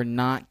means we're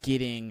not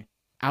getting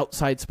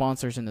outside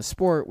sponsors in the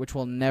sport, which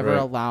will never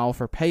allow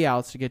for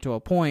payouts to get to a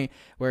point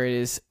where it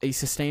is a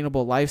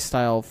sustainable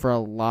lifestyle for a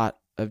lot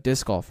of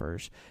disc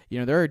golfers.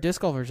 There are disc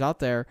golfers out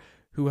there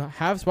who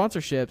have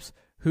sponsorships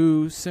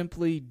who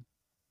simply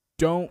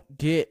don't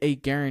get a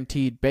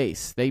guaranteed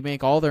base. They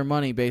make all their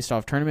money based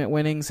off tournament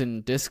winnings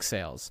and disc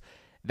sales.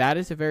 That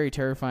is a very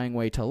terrifying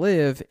way to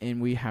live, and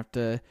we have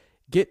to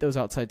get those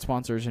outside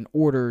sponsors in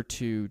order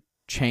to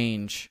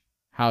change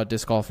how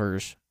disc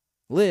golfers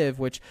live,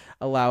 which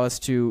allow us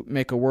to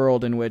make a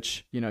world in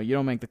which you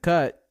don't make the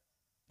cut,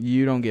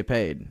 you don't get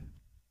paid.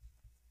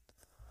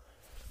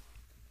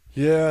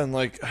 Yeah, and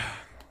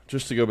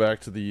just to go back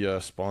to the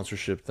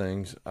sponsorship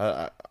things,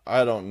 I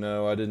don't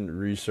know. I didn't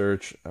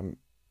research.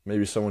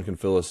 Maybe someone can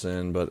fill us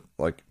in, but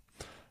like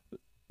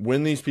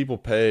when these people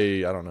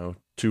pay, I don't know,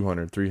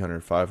 200,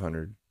 300,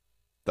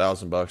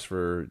 500,000 bucks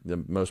for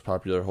the most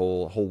popular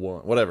whole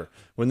one, whatever.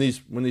 When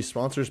these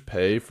sponsors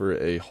pay for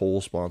a whole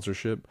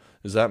sponsorship,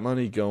 is that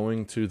money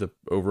going to the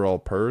overall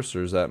purse,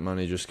 or is that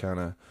money just kind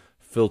of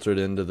filtered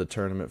into the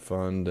tournament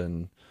fund,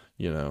 and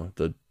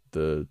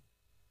the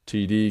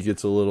TD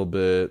gets a little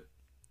bit,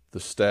 the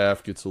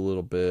staff gets a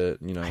little bit,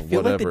 I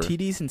feel whatever. like the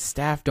TDs and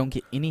staff don't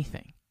get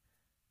anything,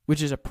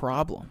 which is a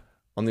problem.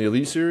 On the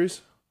Elite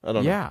Series? I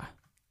don't know. Yeah.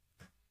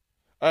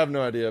 I have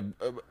no idea.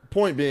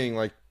 Point being,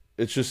 like,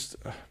 it's just,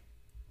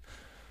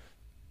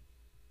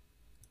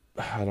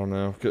 I don't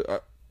know.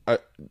 I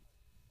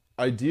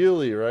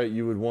ideally, right,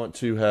 you would want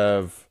to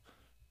have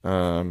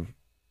money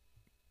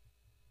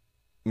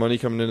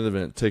coming into the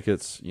event,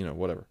 tickets,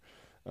 whatever.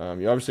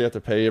 You obviously have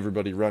to pay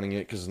everybody running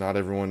it, because no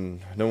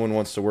one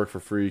wants to work for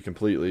free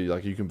completely.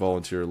 Like, you can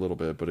volunteer a little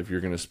bit, but if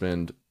you're going to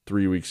spend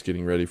 3 weeks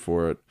getting ready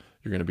for it,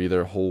 you're going to be there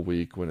a whole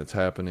week when it's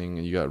happening,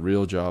 and you got a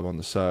real job on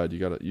the side.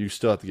 You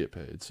still have to get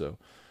paid. So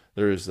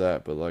there is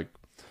that. But like,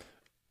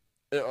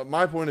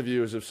 my point of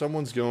view is, if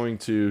someone's going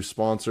to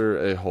sponsor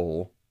a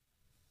hole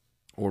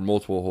or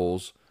multiple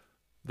holes,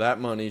 that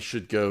money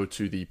should go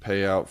to the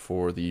payout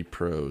for the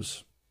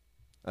pros.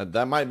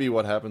 That might be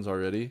what happens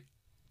already,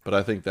 but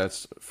I think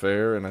that's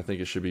fair, and I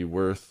think it should be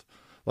worth,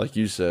 like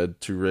you said,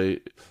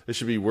 it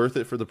should be worth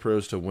it for the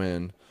pros to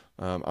win.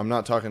 I'm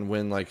not talking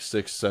win like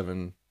 $6,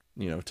 $7,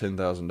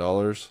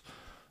 $10,000.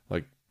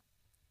 Like,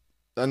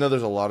 I know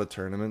there's a lot of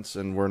tournaments,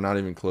 and we're not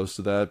even close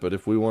to that, but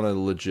if we want to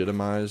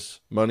legitimize,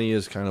 money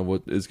is kind of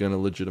what is going to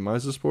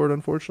legitimize the sport,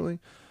 unfortunately,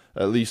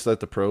 at least at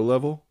the pro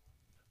level.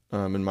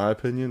 In my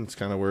opinion, it's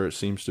kind of where it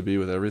seems to be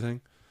with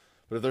everything.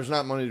 But if there's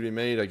not money to be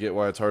made, I get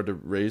why it's hard to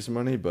raise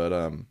money, but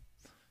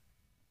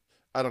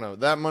I don't know.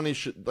 That money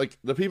should, like,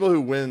 the people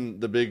who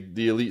win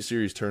the Elite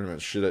Series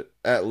tournaments should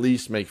at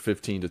least make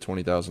 $15,000 to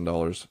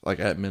 $20,000, like,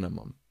 at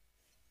minimum,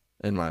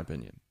 in my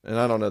opinion. And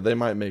I don't know, they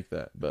might make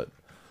that, but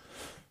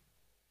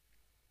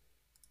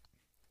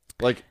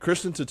like,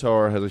 Kristen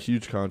Tatar has a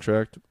huge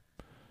contract,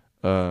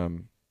 but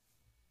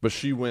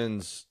she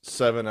wins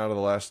 7 out of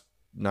the last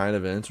 9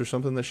 events or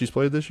something that she's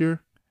played this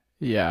year.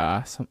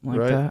 Yeah, something like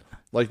right? that.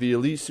 Like, the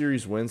Elite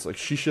Series wins, like,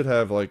 she should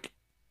have, like,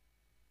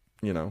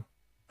 $150,000,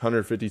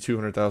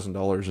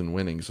 $200,000 in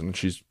winnings, and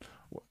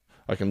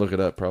I can look it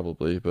up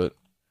probably, but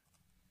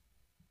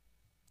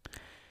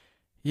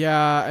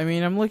yeah, I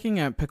mean, I'm looking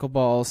at pickleball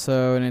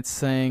also, and it's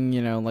saying,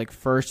 like,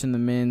 first in the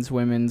men's,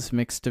 women's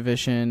mixed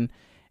division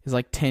is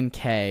like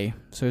 $10K,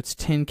 so it's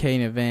 $10K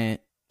an event.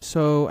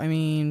 So, I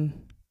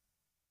mean,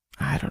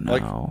 I don't know.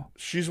 Like,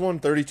 she's won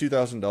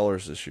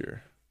 $32,000 this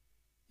year.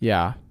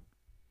 Yeah.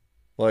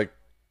 Like,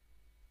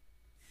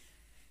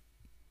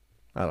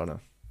 I don't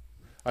know.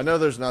 I know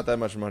there's not that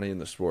much money in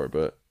the sport,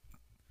 but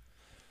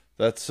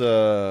that's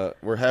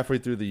we're halfway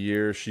through the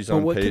year. She's on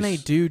pace. But what can they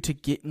do to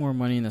get more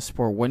money in the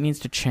sport? What needs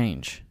to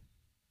change?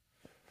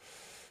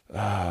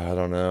 I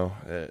don't know.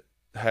 It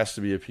has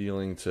to be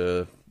appealing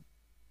to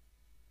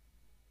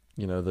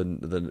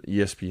the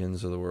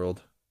ESPNs of the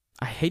world.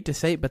 I hate to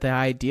say it, but the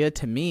idea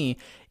to me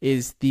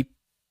is the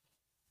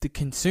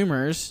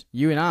consumers,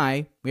 you and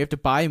I, we have to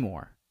buy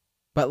more.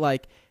 But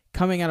like,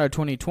 coming out of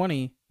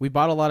 2020, we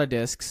bought a lot of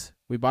discs,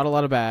 we bought a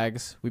lot of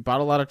bags, we bought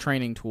a lot of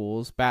training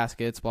tools,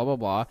 baskets, blah, blah,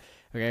 blah.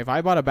 Okay, if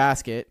I bought a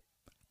basket,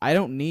 I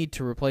don't need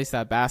to replace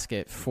that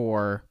basket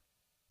for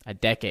a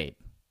decade.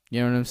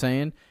 You know what I'm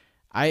saying?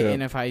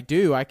 And if I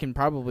do, I can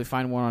probably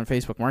find one on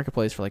Facebook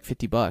Marketplace for like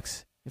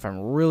 $50 if I'm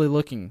really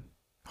looking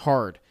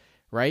hard,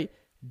 right?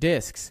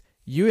 Discs.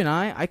 You and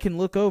I can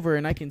look over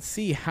and I can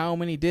see how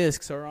many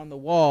discs are on the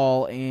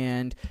wall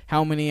and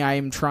how many I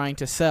am trying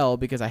to sell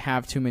because I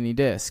have too many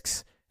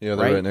discs. Yeah,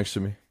 they're right next to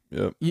me.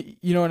 Yep.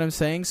 You know what I'm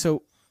saying?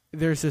 So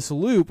there's this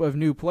loop of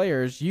new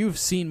players. You've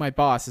seen my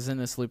boss is in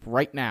this loop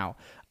right now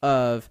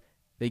of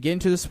they get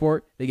into the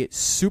sport, they get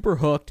super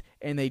hooked,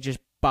 and they just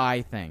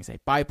buy things. They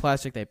buy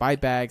plastic, they buy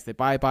bags, they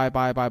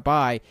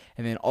buy,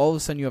 and then all of a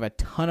sudden you have a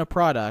ton of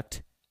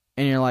product,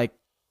 and you're like,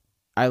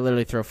 I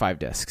literally throw 5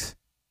 discs.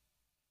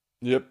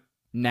 Yep.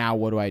 Now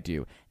what do I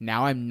do?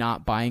 Now I'm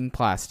not buying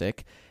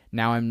plastic.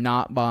 Now I'm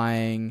not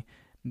buying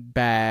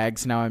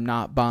bags. Now I'm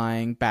not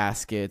buying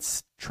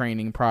baskets,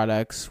 training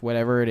products,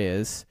 whatever it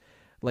is.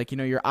 Like,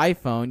 your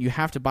iPhone, you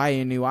have to buy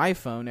a new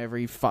iPhone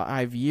every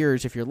 5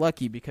 years if you're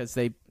lucky because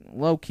they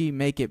low-key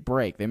make it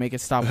break. They make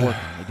it stop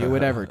working. They do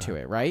whatever to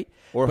it, right?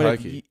 Or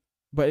high-key.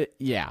 But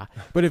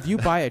if you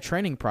buy a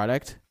training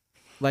product,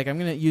 like I'm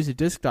going to use a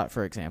disc dot,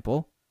 for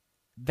example,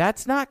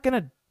 that's not going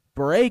to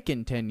break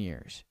in 10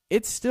 years.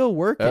 It's still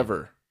working.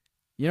 Ever.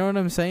 You know what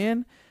I'm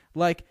saying?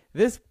 Like,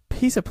 this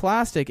piece of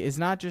plastic is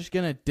not just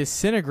going to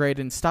disintegrate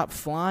and stop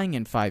flying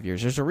in 5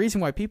 years. There's a reason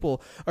why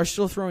people are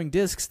still throwing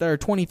discs that are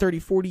 20, 30,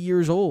 40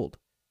 years old.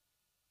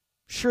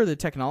 Sure, the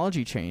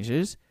technology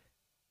changes,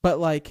 but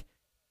like,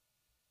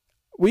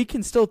 we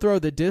can still throw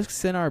the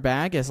discs in our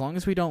bag as long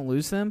as we don't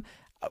lose them.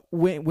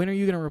 When are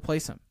you going to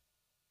replace them?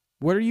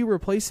 What are you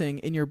replacing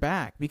in your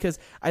back? Because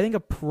I think a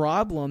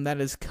problem that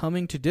is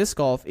coming to disc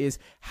golf is,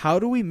 how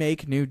do we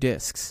make new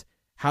discs?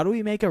 How do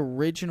we make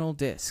original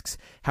discs?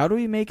 How do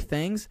we make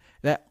things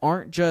that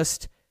aren't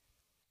just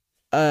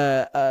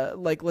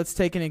like, let's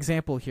take an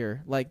example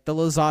here, like the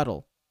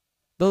Lozadal.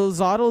 The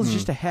Lozadal is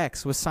just a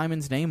hex with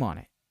Simon's name on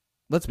it.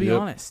 Let's be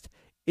honest.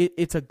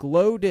 It's a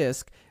glow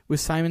disc with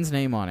Simon's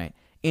name on it,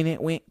 and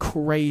it went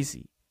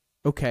crazy.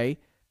 Okay,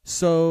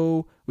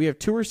 so we have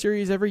Tour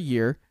Series every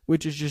year,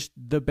 which is just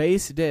the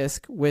base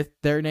disc with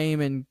their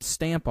name and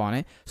stamp on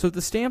it. So if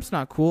the stamp's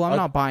not cool, I'm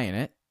not buying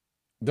it.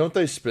 Don't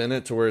they spin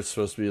it to where it's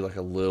supposed to be like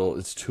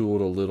it's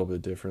tooled a little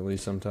bit differently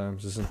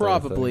sometimes? Isn't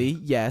probably,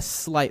 yes,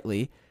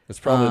 slightly. It's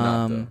probably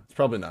not, though. It's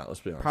probably not, let's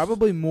be honest.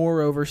 Probably more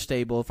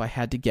overstable if I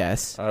had to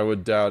guess. I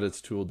would doubt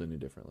it's tooled any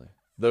differently.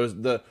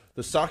 The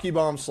Saki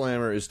Bomb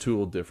Slammer is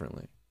tooled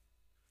differently.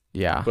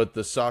 Yeah. But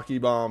the Saki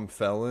Bomb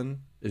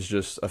Felon is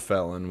just a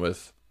felon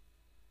with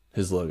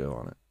his logo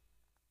on it.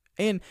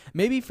 And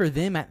maybe for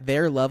them at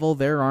their level,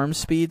 their arm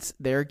speeds,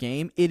 their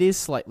game, it is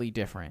slightly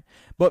different.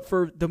 But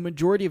for the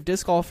majority of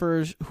disc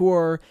golfers who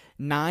are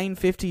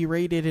 950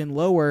 rated and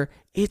lower,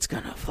 it's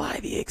going to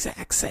fly the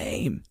exact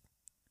same.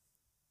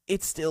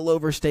 It's still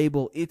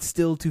overstable. It's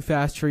still too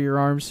fast for your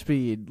arm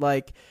speed.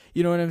 Like,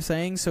 you know what I'm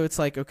saying? So it's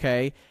like,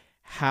 okay,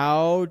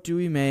 how do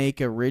we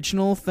make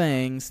original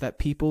things that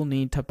people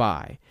need to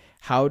buy?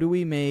 How do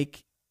we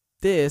make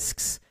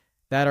discs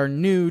that are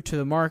new to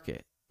the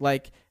market?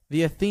 Like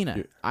the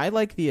Athena. I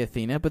like the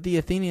Athena, but the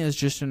Athena is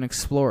just an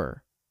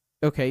Explorer.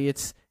 Okay,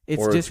 it's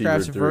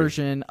Discraft's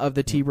version of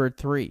the T-Bird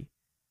 3,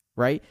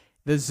 right?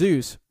 The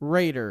Zeus,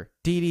 Raider,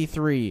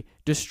 DD3,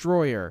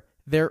 Destroyer,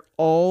 they're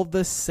all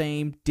the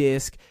same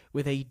disc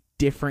with a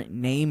different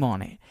name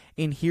on it.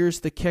 And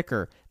here's the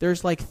kicker.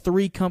 There's like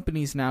 3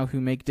 companies now who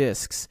make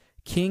discs.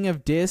 King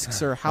of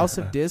Discs or House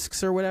of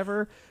Discs or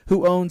whatever,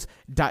 who owns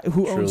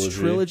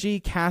Trilogy,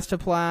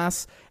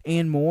 Castoplast,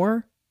 and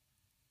more.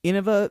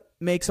 Innova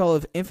makes all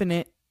of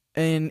Infinite,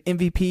 and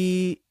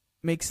MVP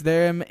makes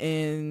them,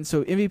 and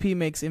so MVP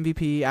makes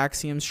MVP,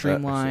 Axiom,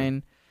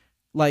 Streamline.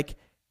 Like,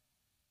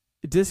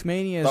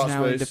 Discmania is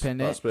now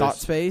independent.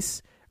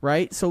 ThoughtSpace,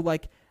 right? So,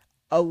 like,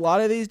 a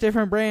lot of these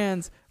different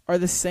brands are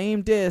the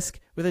same disc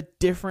with a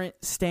different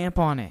stamp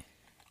on it.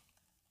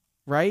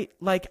 Right?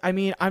 Like, I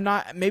mean,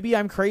 maybe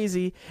I'm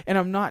crazy, and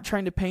I'm not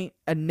trying to paint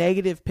a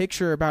negative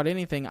picture about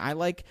anything. I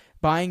like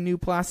buying new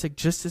plastic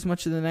just as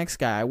much as the next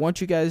guy. I want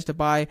you guys to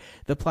buy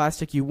the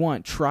plastic you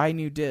want, try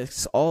new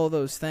discs, all of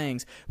those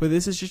things. But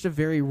this is just a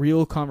very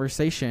real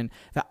conversation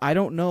that I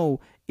don't know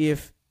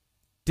if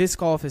disc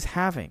golf is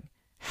having.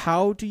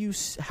 How do you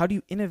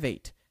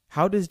innovate?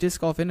 How does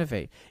disc golf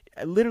innovate?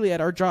 Literally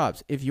at our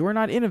jobs, if you're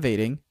not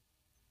innovating,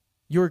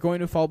 you're going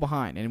to fall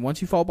behind. And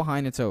once you fall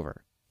behind, it's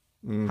over.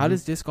 Mm-hmm. How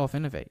does disc golf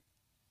innovate?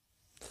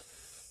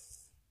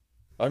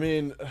 I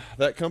mean,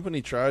 that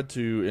company tried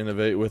to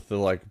innovate with the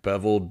like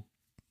beveled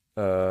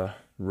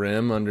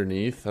rim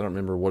underneath. I don't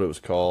remember what it was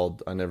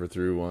called. I never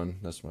threw one.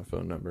 That's my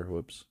phone number.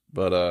 Whoops.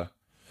 But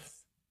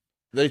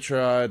they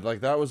tried.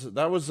 Like that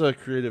was a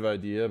creative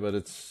idea, but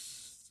it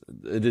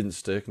didn't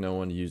stick. No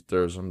one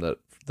throws them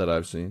that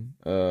I've seen.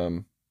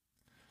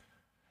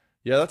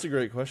 Yeah, that's a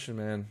great question,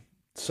 man.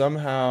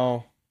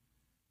 Somehow,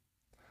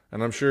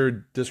 and I'm sure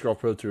Disc Golf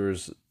Pro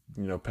Tours,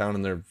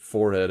 pounding their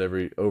forehead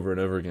over and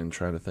over again,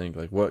 trying to think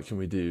like, what can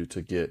we do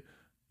to get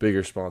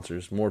bigger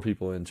sponsors, more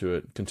people into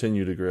it,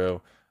 continue to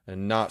grow,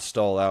 and not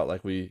stall out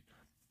like we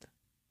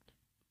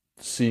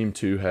seem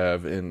to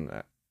have, in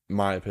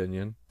my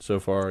opinion, so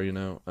far.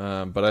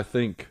 But I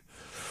think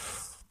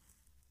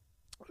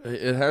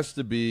it has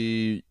to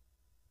be.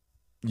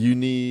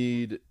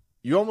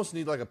 You almost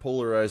need like a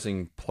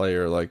polarizing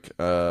player, like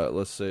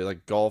let's say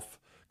like golf.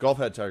 Golf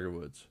had Tiger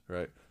Woods,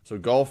 right? So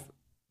golf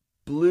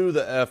blew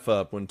the F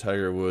up when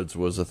Tiger Woods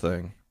was a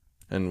thing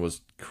and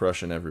was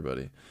crushing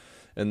everybody.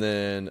 And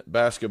then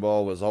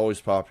basketball was always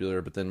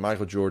popular, but then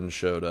Michael Jordan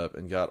showed up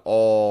and got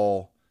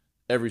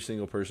every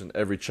single person,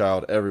 every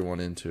child, everyone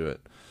into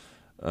it.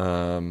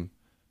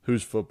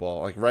 Who's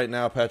football? Like right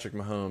now, Patrick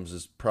Mahomes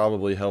is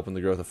probably helping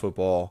the growth of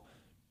football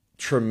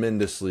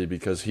tremendously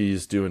because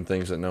he's doing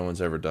things that no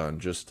one's ever done.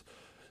 Just,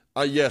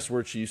 yes,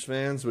 we're Chiefs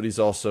fans, but he's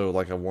also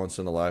like a once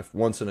in a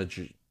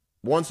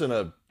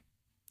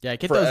yeah,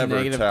 get those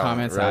negative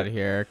comments out of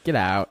here. Get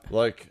out.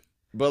 But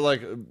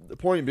the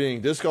point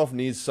being, disc golf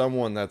needs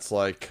someone that's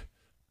like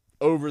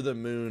over the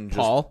moon. Just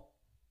Paul,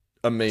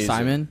 amazing.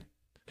 Simon.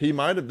 They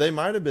might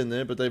have been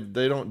there, but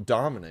they don't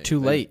dominate. Too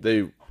late.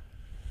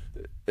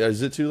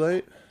 Is it too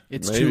late?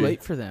 It's too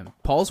late for them.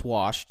 Paul's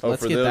washed.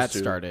 Let's get that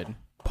started.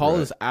 Paul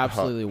is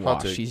absolutely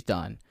washed. He's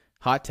done.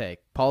 Hot take.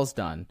 Paul's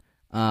done.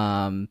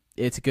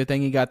 It's a good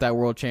thing he got that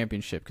world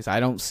championship because I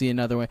don't see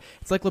another way.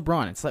 It's like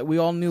LeBron. It's like we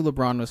all knew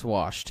LeBron was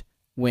washed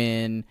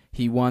when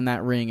he won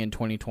that ring in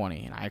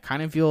 2020. And I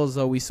kind of feel as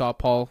though we saw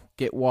Paul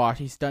get washed.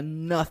 He's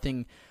done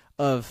nothing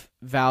of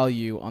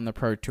value on the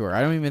Pro Tour.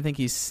 I don't even think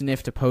he's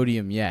sniffed a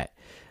podium yet.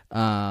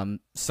 Simon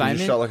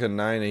he shot like a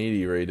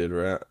 980 rated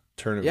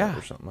tournament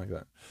or something like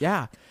that.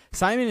 Yeah.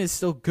 Simon is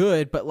still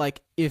good, but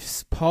like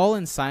if Paul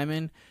and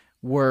Simon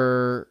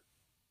were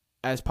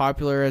as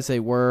popular as they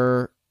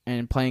were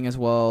and playing as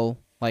well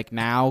like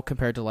now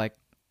compared to like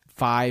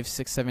 5,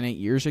 6, 7, 8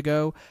 years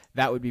ago,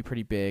 that would be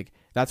pretty big.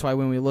 That's why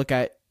when we look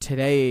at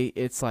today,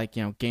 it's like,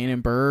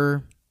 Gannon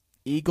Burr,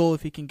 Eagle,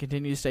 if he can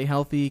continue to stay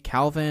healthy,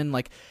 Calvin,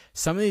 like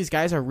some of these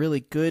guys are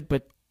really good,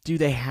 but do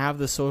they have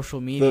the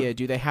social media?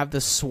 Do they have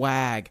the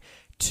swag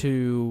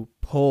to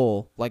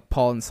pull like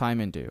Paul and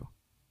Simon do?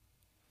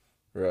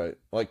 Right.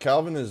 Like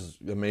Calvin is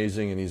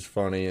amazing and he's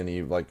funny and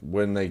he like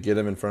when they get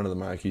him in front of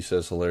the mic, he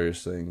says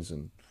hilarious things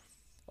and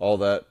all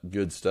that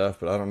good stuff,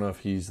 but I don't know if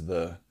he's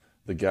the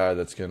guy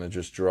that's going to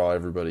just draw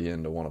everybody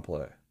in to want to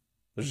play.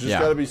 There's just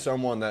got to be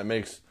someone that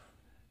makes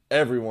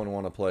everyone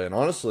want to play. And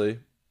honestly,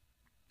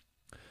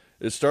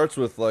 it starts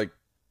with like,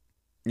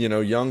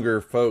 younger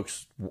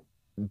folks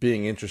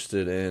being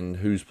interested in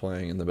who's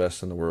playing and the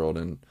best in the world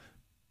and,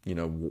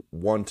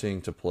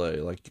 wanting to play,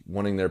 like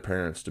wanting their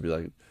parents to be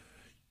like,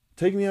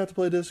 take me out to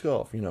play disc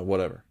golf,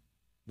 whatever.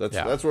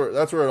 That's where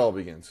it all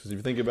begins. Because if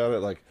you think about it,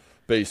 like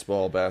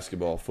baseball,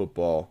 basketball,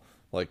 football,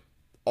 like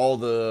all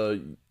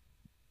the,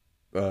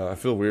 I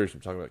feel weird because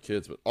I'm talking about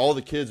kids, but all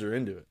the kids are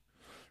into it,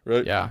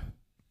 right? Yeah.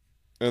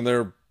 And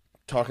they're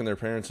talking their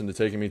parents into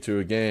taking me to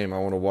a game. I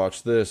want to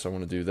watch this. I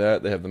want to do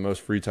that. They have the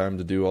most free time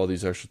to do all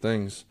these extra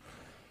things.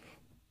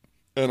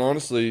 And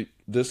honestly,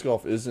 disc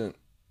golf isn't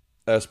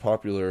as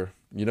popular.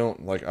 I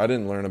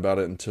didn't learn about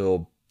it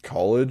until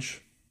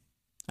college.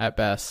 At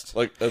best.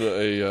 Like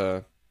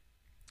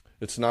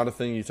it's not a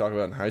thing you talk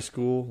about in high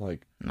school.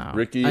 Like no.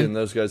 Ricky and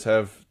those guys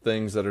have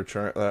things that are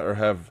trying or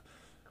have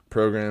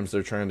programs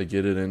they're trying to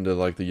get it into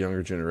like the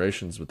younger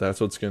generations, but that's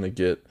what's going to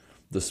get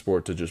the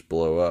sport to just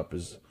blow up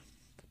is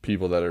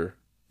people that are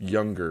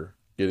younger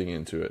getting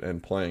into it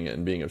and playing it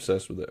and being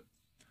obsessed with it.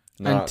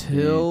 Not the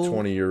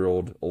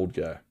 20-year-old old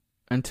guy.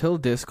 Until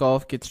disc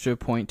golf gets to a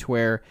point to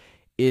where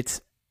it's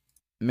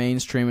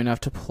mainstream enough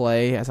to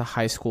play as a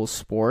high school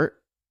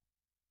sport,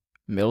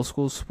 middle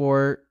school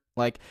sport,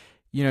 like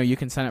you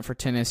can sign up for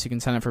tennis, you can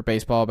sign up for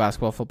baseball,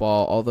 basketball,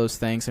 football, all those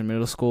things in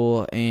middle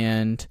school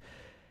and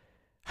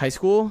high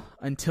school.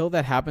 Until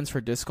that happens for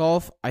disc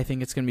golf, I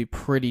think it's going to be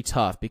pretty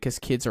tough because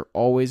kids are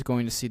always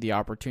going to see the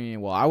opportunity.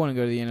 Well, I want to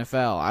go to the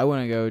NFL. I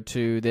want to go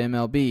to the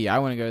MLB. I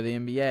want to go to the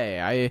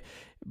NBA.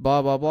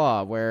 Blah, blah,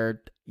 blah,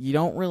 where you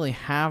don't really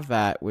have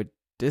that with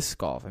disc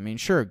golf. I mean,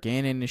 sure,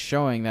 Gannon is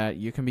showing that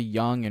you can be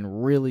young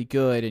and really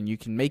good and you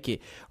can make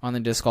it on the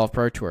Disc Golf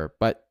Pro Tour,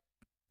 but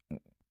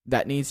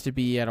that needs to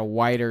be at a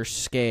wider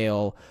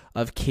scale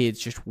of kids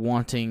just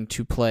wanting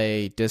to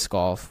play disc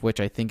golf, which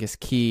I think is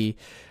key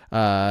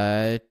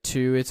to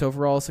its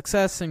overall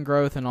success and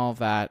growth and all of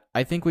that.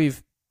 I think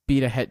we've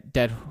beat a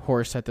dead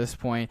horse at this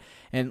point,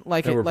 and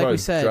like we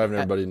said, driving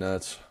everybody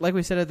nuts. Like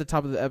we said at the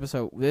top of the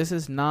episode, this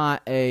is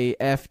not a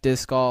F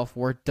disc golf.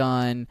 We're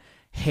done.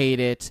 Hate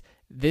it.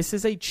 This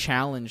is a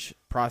challenge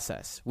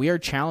process. We are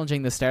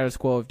challenging the status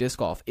quo of disc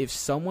golf. If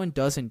someone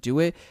doesn't do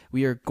it,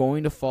 we are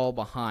going to fall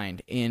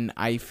behind. And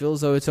I feel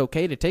as though it's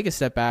okay to take a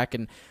step back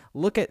and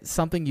look at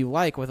something you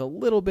like with a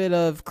little bit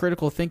of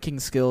critical thinking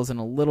skills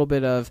and a little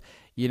bit of,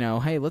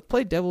 hey, let's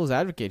play devil's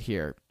advocate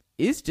here.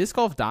 Is disc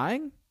golf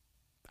dying?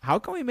 How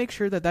can we make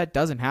sure that that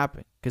doesn't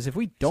happen? Because if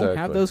we don't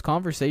have those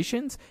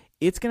conversations,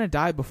 it's going to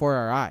die before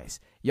our eyes.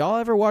 Y'all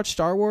ever watch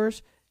Star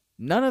Wars?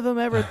 None of them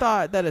ever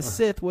thought that a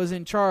Sith was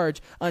in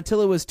charge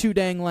until it was too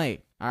dang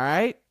late. All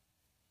right?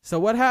 So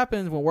what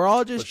happens when we're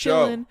all just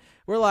chilling?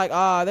 We're like,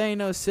 there ain't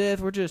no Sith.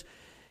 We're just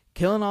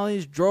killing all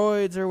these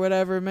droids or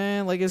whatever,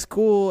 man. Like, it's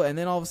cool. And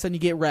then all of a sudden you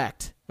get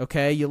wrecked.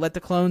 Okay? You let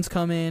the clones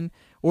come in,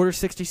 Order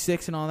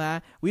 66 and all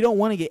that. We don't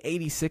want to get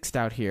 86'd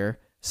out here.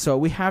 So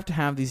we have to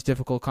have these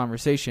difficult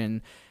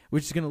conversations,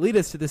 which is going to lead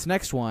us to this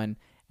next one.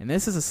 And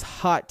this is a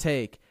hot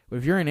take. But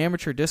if you're an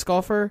amateur disc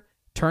golfer,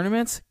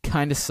 tournaments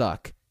kind of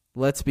suck.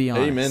 Let's be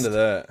honest. Amen to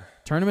that.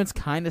 Tournaments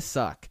kind of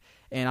suck.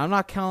 And I'm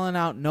not calling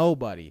out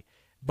nobody.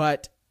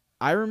 But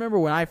I remember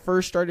when I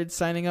first started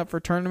signing up for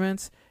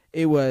tournaments,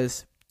 it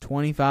was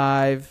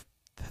 $25,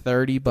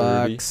 $30,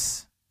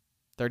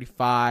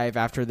 $35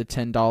 after the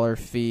 $10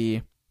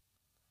 fee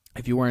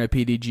if you weren't a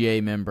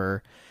PDGA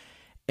member.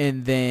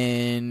 And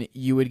then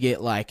you would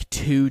get like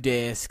 2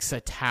 discs, a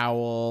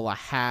towel, a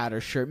hat,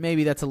 or shirt.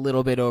 Maybe that's a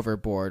little bit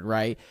overboard,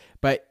 right?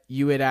 But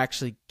you would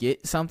actually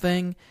get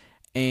something.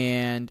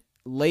 And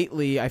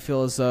lately, I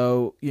feel as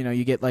though,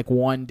 you get like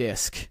 1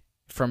 disc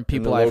from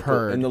people I've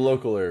heard. In the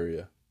local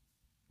area.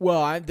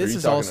 Well, this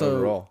is also,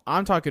 overall?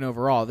 I'm talking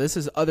overall. This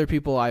is other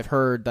people I've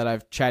heard that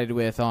I've chatted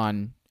with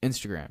on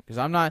Instagram. Because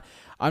I'm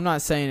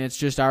not saying it's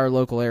just our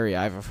local area.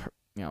 I've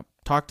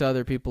talked to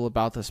other people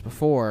about this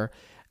before.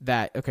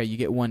 That, okay, you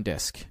get 1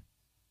 disc.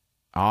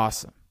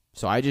 Awesome.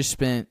 So I just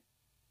spent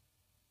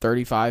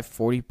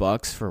 $35,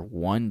 $40 for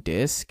 1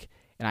 disc,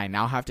 and I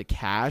now have to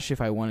cash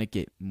if I want to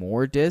get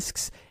more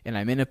discs, and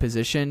I'm in a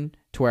position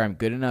to where I'm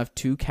good enough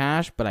to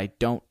cash, but I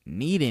don't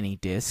need any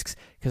discs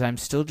because I'm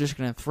still just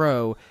going to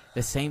throw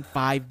the same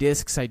 5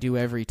 discs I do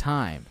every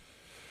time.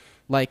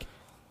 Like,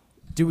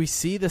 Do we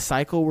see the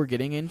cycle we're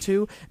getting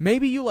into?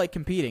 Maybe you like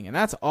competing, and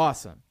that's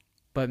awesome.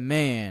 But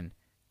man,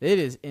 it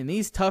is in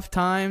these tough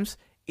times,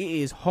 it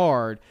is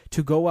hard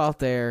to go out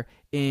there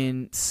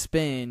and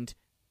spend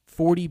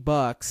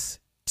 $40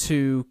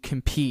 to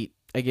compete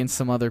against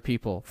some other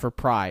people for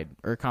pride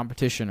or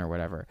competition or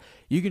whatever.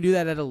 You can do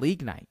that at a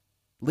league night.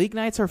 League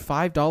nights are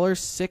 $5,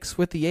 $6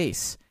 with the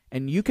ace.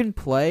 And you can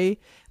play,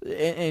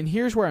 and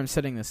here's where I'm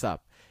setting this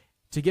up.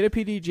 To get a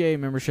PDGA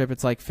membership,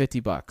 it's like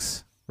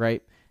 $50,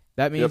 right?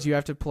 That means you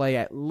have to play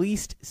at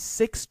least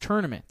 6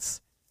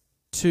 tournaments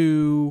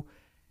to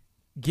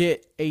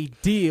get a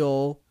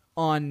deal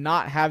on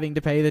not having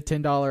to pay the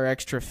 $10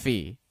 extra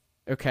fee.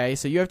 Okay,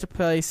 so you have to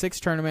play 6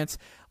 tournaments.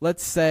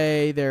 Let's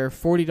say they're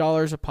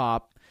 $40 a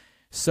pop.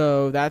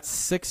 So that's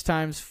 6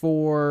 times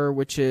 4,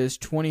 which is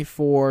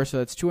 24. So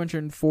that's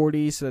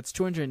 $240. So that's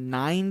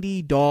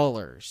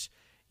 $290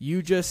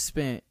 you just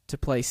spent to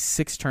play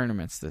 6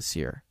 tournaments this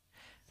year.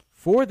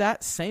 For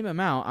that same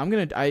amount,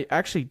 I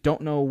actually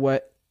don't know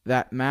what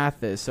that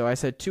math is. So I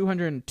said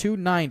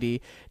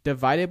 290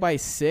 divided by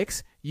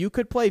 6. You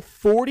could play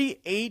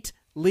 48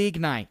 league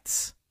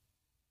nights.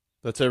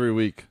 That's every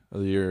week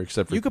of the year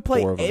except for 4 of them. You could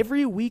play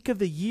every week of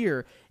the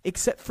year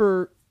except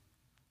for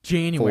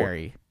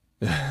January.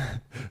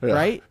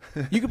 Right?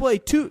 You could play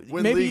 2.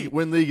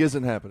 When league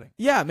isn't happening.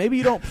 Yeah, maybe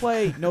you don't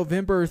play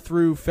November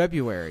through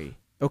February.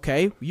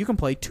 Okay? You can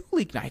play 2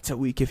 league nights a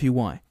week if you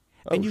want.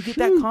 And you get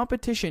that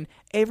competition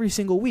every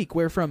single week,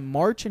 where from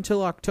March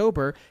until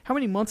October, how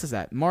many months is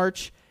that?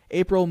 March,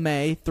 April,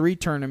 May, 3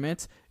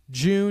 tournaments.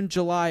 June,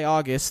 July,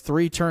 August,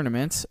 3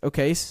 tournaments.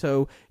 Okay,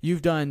 so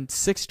you've done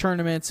 6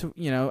 tournaments,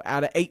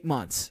 out of 8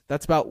 months.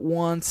 That's about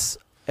once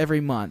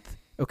every month.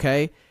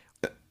 Okay?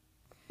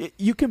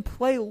 You can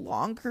play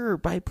longer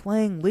by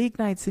playing league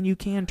nights than you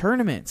can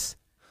tournaments.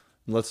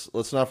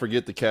 Let's not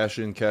forget the cash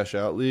in, cash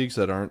out leagues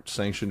that aren't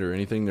sanctioned or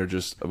anything. They're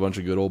just a bunch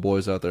of good old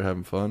boys out there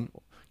having fun.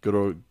 Good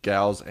old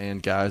gals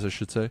and guys, I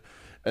should say.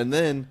 And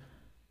then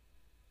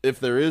if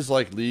there is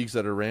like leagues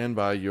that are ran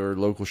by your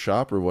local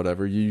shop or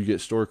whatever, you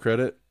get store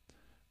credit.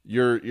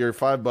 Your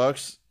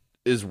 $5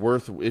 is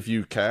worth, if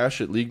you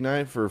cash at league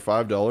night for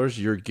 $5,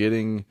 you're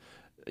getting,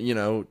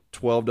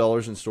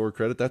 $12 in store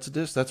credit. That's a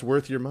disc. That's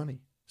worth your money.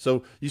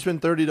 So you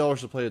spend $30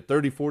 to play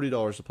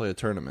 $40 to play a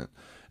tournament,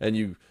 and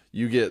you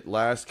get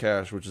last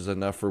cash, which is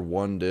enough for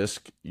 1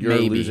 disc. You're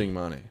losing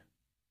money.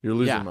 You're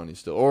losing money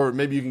still. Or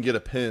maybe you can get a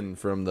pin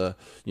from the,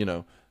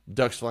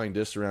 Ducks Flying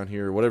Discs around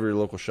here, or whatever your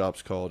local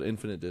shop's called,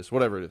 Infinite Disc,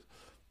 whatever it is.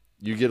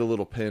 You get a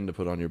little pin to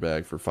put on your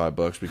bag for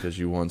 $5 because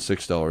you won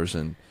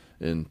 $6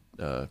 in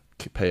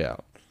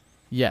payout.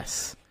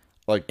 Yes.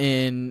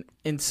 And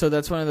so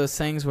that's one of those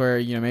things where,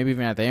 maybe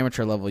even at the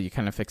amateur level you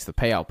kind of fix the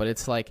payout, but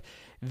it's like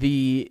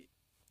the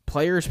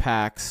players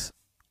packs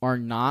are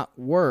not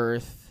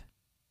worth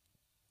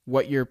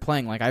what you're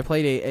playing. Like I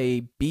played a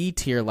B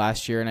tier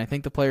last year, and I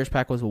think the players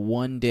pack was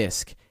 1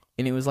 disc,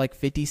 and it was like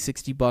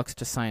 $50-$60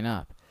 to sign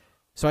up.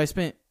 So I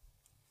spent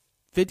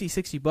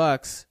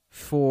 $50-$60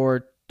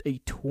 for a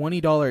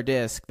 $20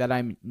 disc that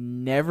I'm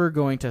never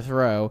going to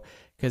throw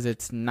because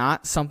it's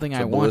not something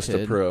I wanted. It's a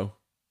Ballista Pro.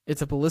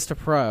 It's a Ballista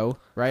Pro,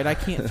 right? I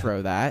can't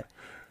throw that.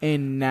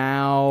 And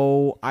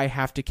now I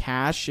have to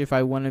cash if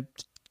I want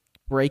to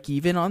break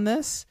even on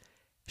this.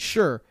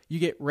 Sure, you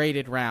get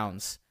rated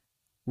rounds.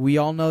 We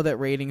all know that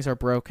ratings are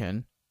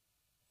broken,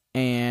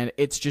 and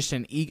it's just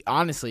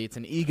honestly, it's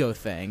an ego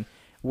thing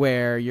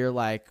where you're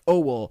like, oh,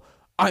 well,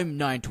 I'm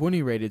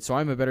 920 rated, so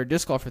I'm a better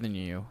disc golfer than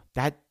you.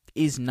 That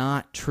is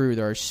not true.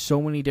 There are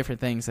so many different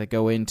things that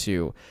go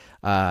into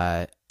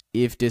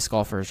if disc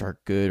golfers are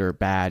good or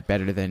bad,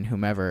 better than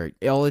whomever.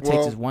 All it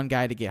takes is one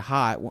guy to get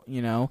hot,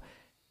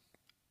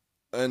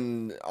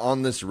 And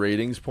on this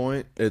ratings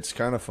point, it's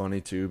kind of funny,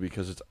 too,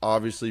 because it's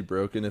obviously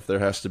broken if there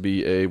has to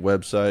be a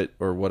website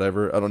or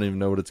whatever. I don't even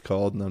know what it's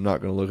called, and I'm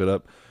not going to look it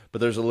up.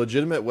 But there's a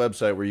legitimate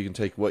website where you can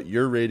take what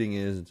your rating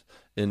is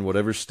in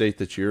whatever state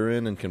that you're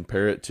in and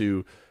compare it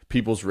to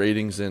people's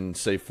ratings in,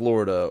 say,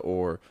 Florida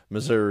or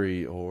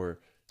Missouri or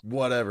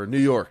whatever, New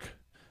York.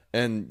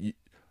 And,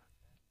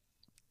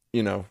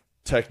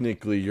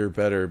 technically you're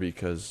better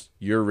because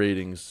your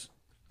ratings,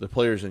 the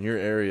players in your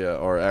area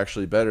are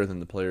actually better than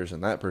the players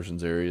in that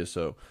person's area.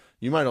 So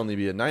you might only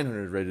be a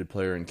 900 rated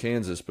player in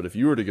Kansas, but if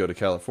you were to go to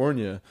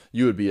California,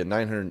 you would be a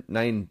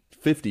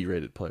 950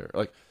 rated player.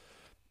 Like,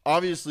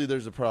 obviously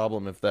there's a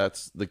problem if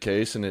that's the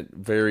case, and it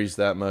varies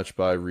that much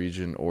by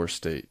region or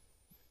state,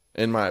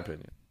 in my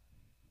opinion.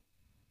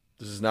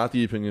 This is not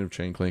the opinion of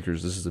Chain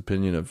Clankers. This is the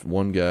opinion of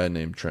one guy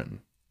named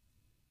Trenton.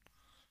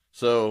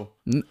 So,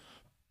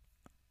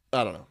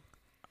 I don't know.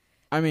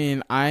 I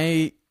mean,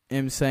 I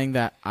am saying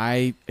that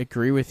I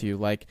agree with you.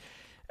 Like,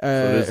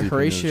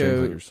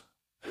 Horatio,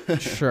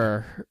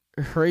 sure.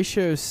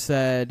 Horatio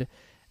said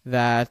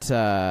that,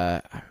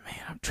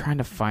 I'm trying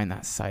to find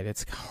that site.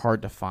 It's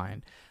hard to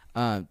find.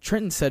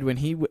 Trenton said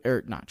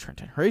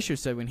Horatio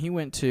said when he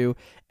went to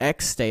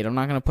X state, I'm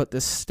not going to put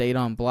this state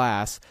on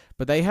blast,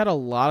 but they had a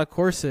lot of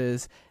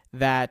courses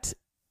that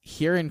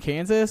here in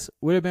Kansas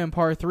would have been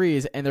par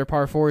 3s and they're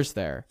par 4s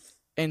there.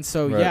 And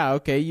so, Right. yeah,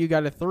 okay, you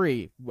got a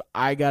 3.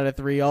 I got a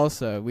 3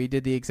 also. We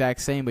did the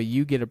exact same, but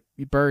you get a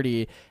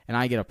birdie and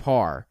I get a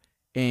par.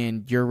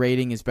 And your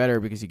rating is better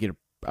because you get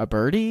a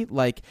birdie.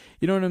 Like,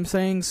 you know what I'm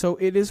saying? So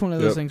it is one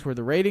of those things where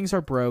the ratings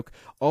are broke.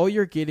 All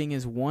you're getting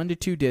is 1 to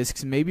 2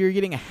 discs. Maybe you're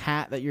getting a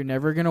hat that you're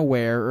never going to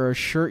wear or a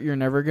shirt you're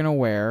never going to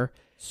wear.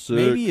 Sick.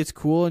 Maybe it's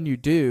cool and you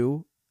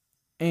do.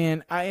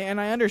 And I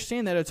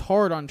understand that it's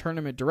hard on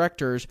tournament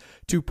directors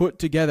to put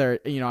together.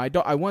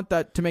 I want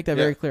that to make that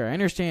very clear. I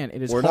understand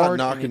it is We're not hard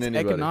knocking and it's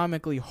anybody.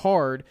 economically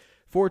hard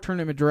for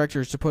tournament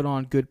directors to put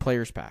on good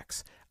players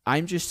packs.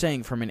 I'm just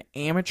saying, from an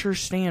amateur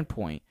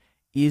standpoint,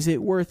 is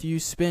it worth you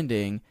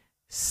spending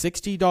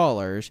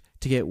 $60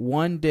 to get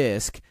 1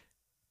 disc,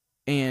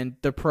 and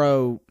the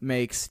pro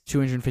makes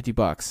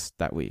 $250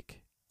 that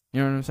week?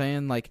 You know what I'm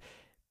saying? Like,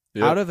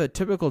 out of a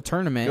typical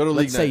tournament, Go to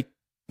let's League say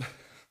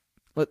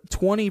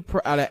 20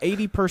 out of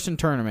 80-person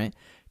tournament,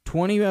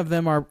 20 of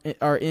them are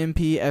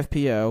MP,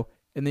 FPO,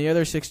 and the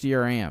other 60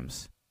 are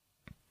AMs.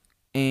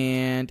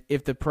 And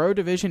if the pro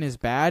division is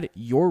bad,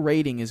 your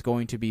rating is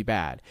going to be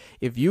bad.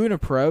 If you and a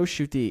pro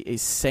shoot the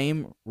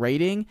same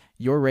rating,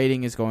 your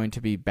rating is going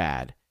to be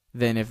bad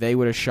than if they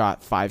would have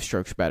shot 5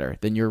 strokes better.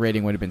 Then your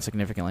rating would have been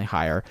significantly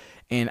higher.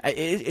 And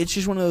it's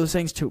just one of those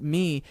things. To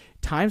me,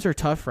 times are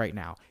tough right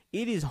now.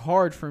 It is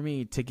hard for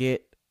me to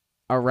get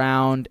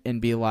around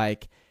and be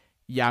like,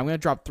 yeah, I'm going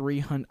to drop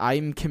 $300.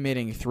 I'm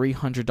committing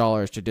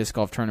 $300 to disc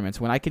golf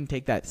tournaments when I can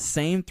take that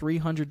same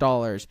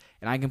 $300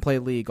 and I can play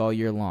League all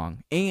year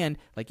long. And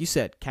like you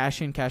said,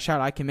 cash in, cash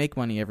out. I can make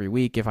money every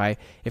week if I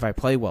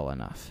play well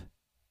enough.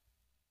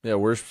 Yeah,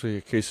 worst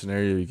case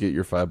scenario, you get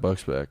your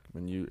 $5 back,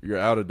 and you're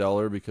out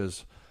 $1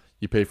 because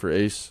you pay for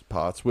ace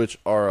pots, which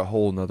are a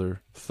whole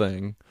nother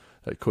thing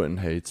that Quentin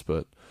hates.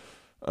 But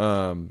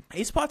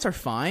ace pots are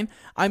fine.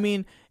 I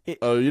mean, you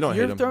don't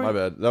hate them. My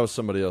bad. That was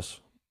somebody else.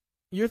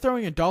 You're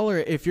throwing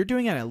 $1 if you're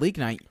doing it at League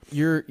night.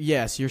 You're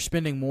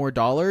spending more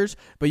dollars,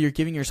 but you're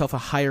giving yourself a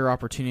higher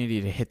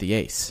opportunity to hit the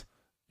ace.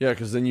 Yeah,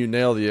 because then you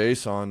nail the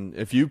ace on.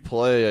 If you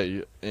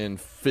play in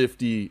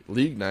 50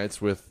 League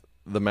nights with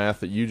the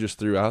math that you just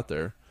threw out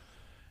there,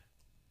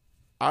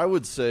 I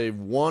would say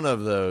one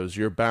of those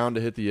you're bound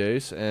to hit the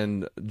ace,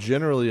 and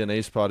generally an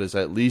ace pot is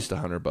at least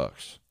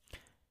 $100.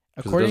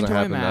 According to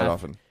my that math,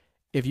 often.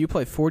 If you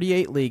play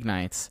 48 League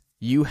nights,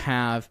 you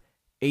have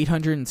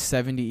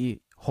 870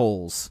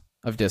 holes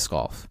of disc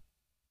golf.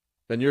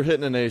 And you're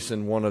hitting an ace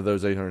in one of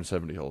those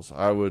 870 holes.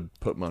 I would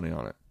put money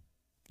on it.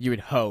 You would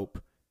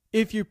hope.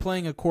 If you're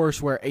playing a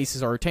course where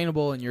aces are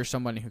attainable and you're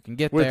somebody who can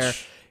get there.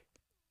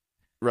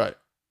 Right.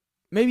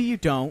 Maybe you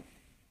don't.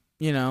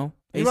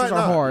 Aces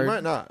are hard. You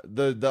might not.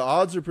 The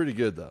odds are pretty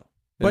good, though.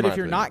 But if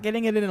you're not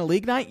getting it in a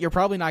League night, you're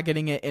probably not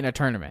getting it in a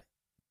tournament.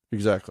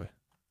 Exactly.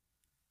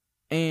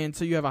 And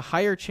so you have a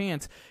higher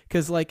chance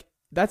because, like,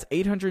 that's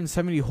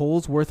 870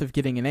 holes worth of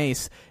getting an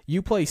ace.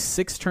 You play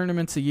 6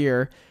 tournaments a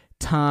year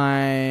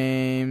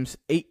times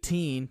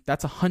 18.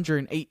 That's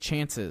 108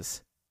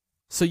 chances.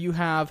 So you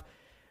have,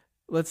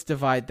 let's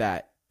divide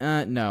that.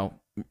 No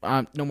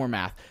more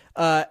math.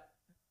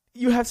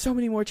 You have so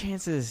many more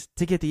chances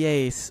to get the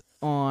ace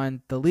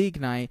on the League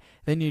night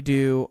than you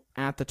do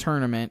at the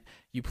tournament.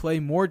 You play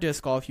more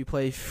disc golf. You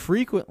play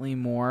frequently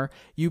more.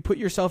 You put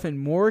yourself in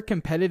more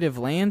competitive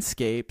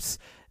landscapes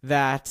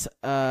that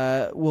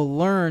will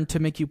learn to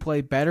make you play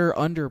better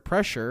under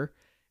pressure.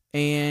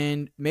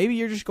 And maybe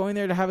you're just going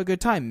there to have a good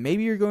time.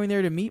 Maybe you're going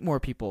there to meet more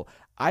people.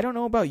 I don't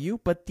know about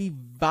you, but the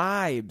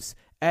vibes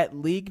at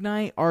League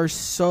night are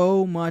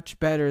so much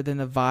better than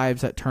the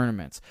vibes at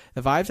tournaments.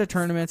 The vibes at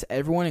tournaments,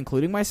 everyone,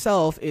 including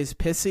myself, is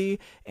pissy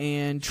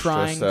and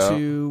trying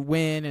to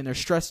win, and they're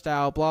stressed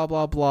out, blah,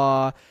 blah,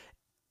 blah.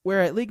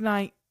 Where at League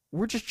night,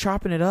 we're just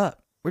chopping it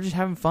up. We're just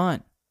having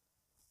fun.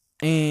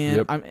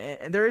 And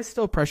there is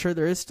still pressure.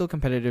 There is still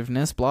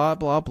competitiveness, blah,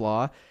 blah,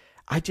 blah.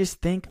 I just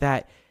think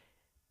that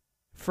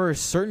for a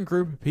certain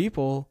group of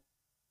people,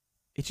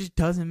 it just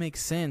doesn't make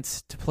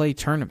sense to play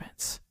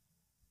tournaments.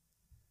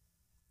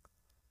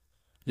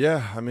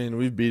 Yeah, I mean,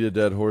 we've beat a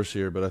dead horse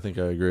here, but I think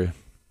I agree.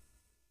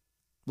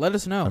 Let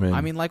us know.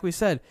 I mean, like we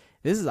said,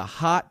 this is a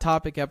hot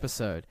topic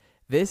episode.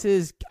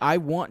 I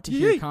want to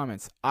hear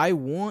comments. I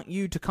want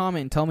you to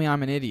comment and tell me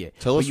I'm an idiot.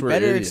 Tell us we're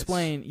idiots.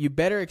 You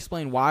better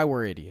explain why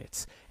we're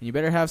idiots. And you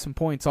better have some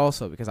points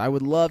also, because I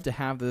would love to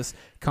have this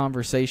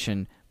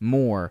conversation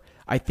more.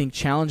 I think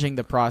challenging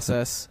the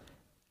process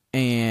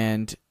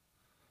and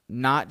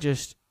not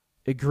just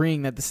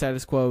agreeing that the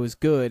status quo is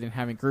good and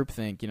having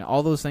groupthink,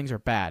 all those things are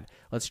bad.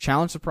 Let's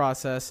challenge the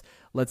process.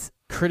 Let's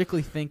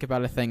critically think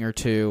about a thing or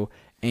two.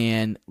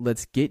 And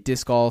let's get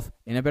disc golf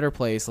in a better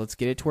place. Let's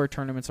get it to where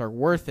tournaments are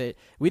worth it.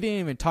 We didn't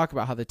even talk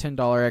about how the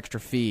 $10 extra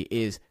fee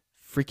is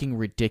freaking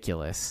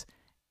ridiculous.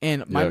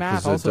 And my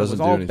math also was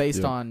all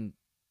based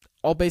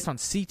on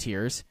C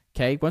tiers.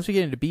 Okay, once we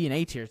get into B and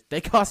A tiers,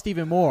 they cost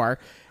even more.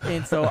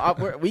 And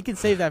so we can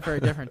save that for a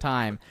different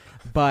time.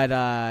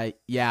 But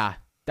yeah,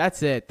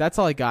 that's it. That's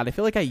all I got. I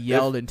feel like I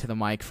yelled into the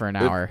mic for an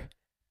hour.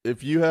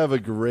 If you have a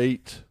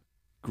great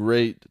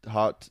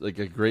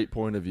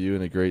point of view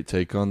and a great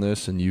take on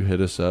this, and you hit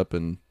us up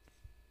and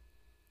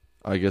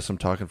I guess I'm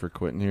talking for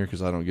Quentin here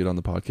because I don't get on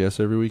the podcast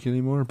every week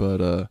anymore,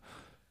 but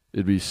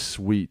it'd be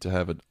sweet to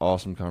have an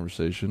awesome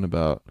conversation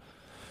about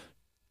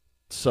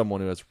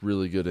someone who has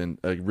really good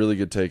a really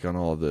good take on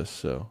all of this.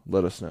 So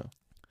let us know.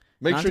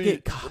 Make Not sure to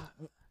get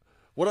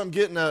what I'm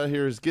getting at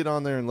here is get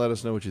on there and let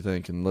us know what you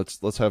think, and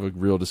let's have a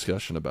real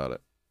discussion about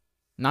it.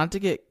 Not to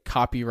get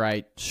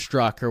copyright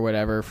struck or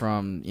whatever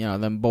from,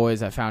 them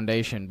boys at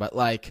Foundation, but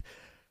like,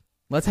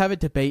 let's have a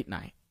debate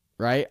night,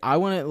 right? I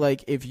want to,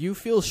 like, if you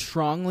feel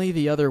strongly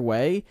the other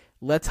way,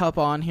 let's hop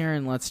on here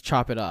and let's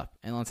chop it up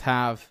and let's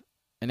have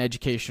an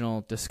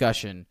educational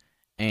discussion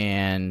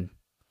and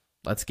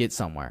let's get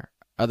somewhere.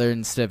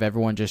 Instead of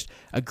everyone just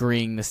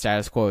agreeing the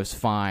status quo is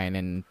fine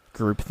and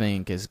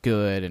groupthink is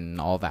good and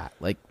all that.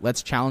 Like,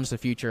 let's challenge the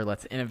future.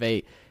 Let's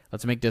innovate.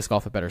 Let's make disc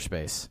golf a better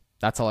space.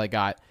 That's all I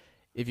got.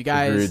 If you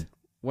guys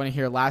want to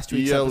hear last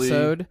week's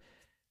episode,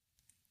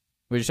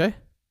 what did you say?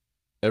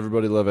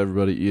 Everybody love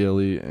everybody. ELE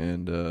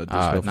and disc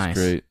golf is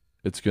great.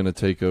 It's going to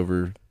take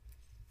over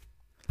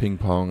ping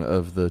pong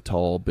of the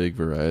tall, big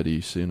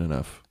variety soon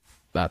enough.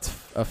 That's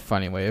a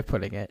funny way of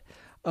putting it.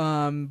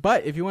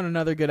 But if you want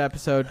another good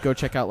episode, go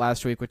check out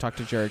last week. We talked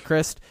to Jared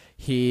Christ.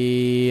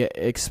 He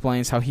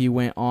explains how he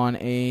went on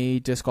a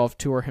disc golf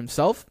tour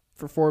himself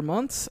for 4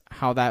 months,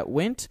 how that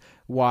went,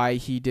 why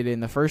he did it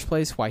in the first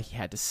place, why he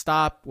had to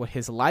stop, what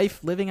his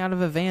life living out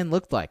of a van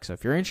looked like. So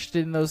if you're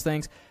interested in those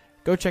things,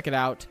 go check it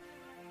out.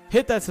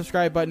 Hit that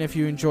subscribe button if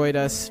you enjoyed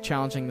us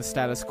challenging the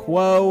status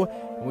quo.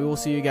 And we will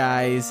see you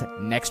guys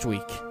next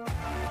week.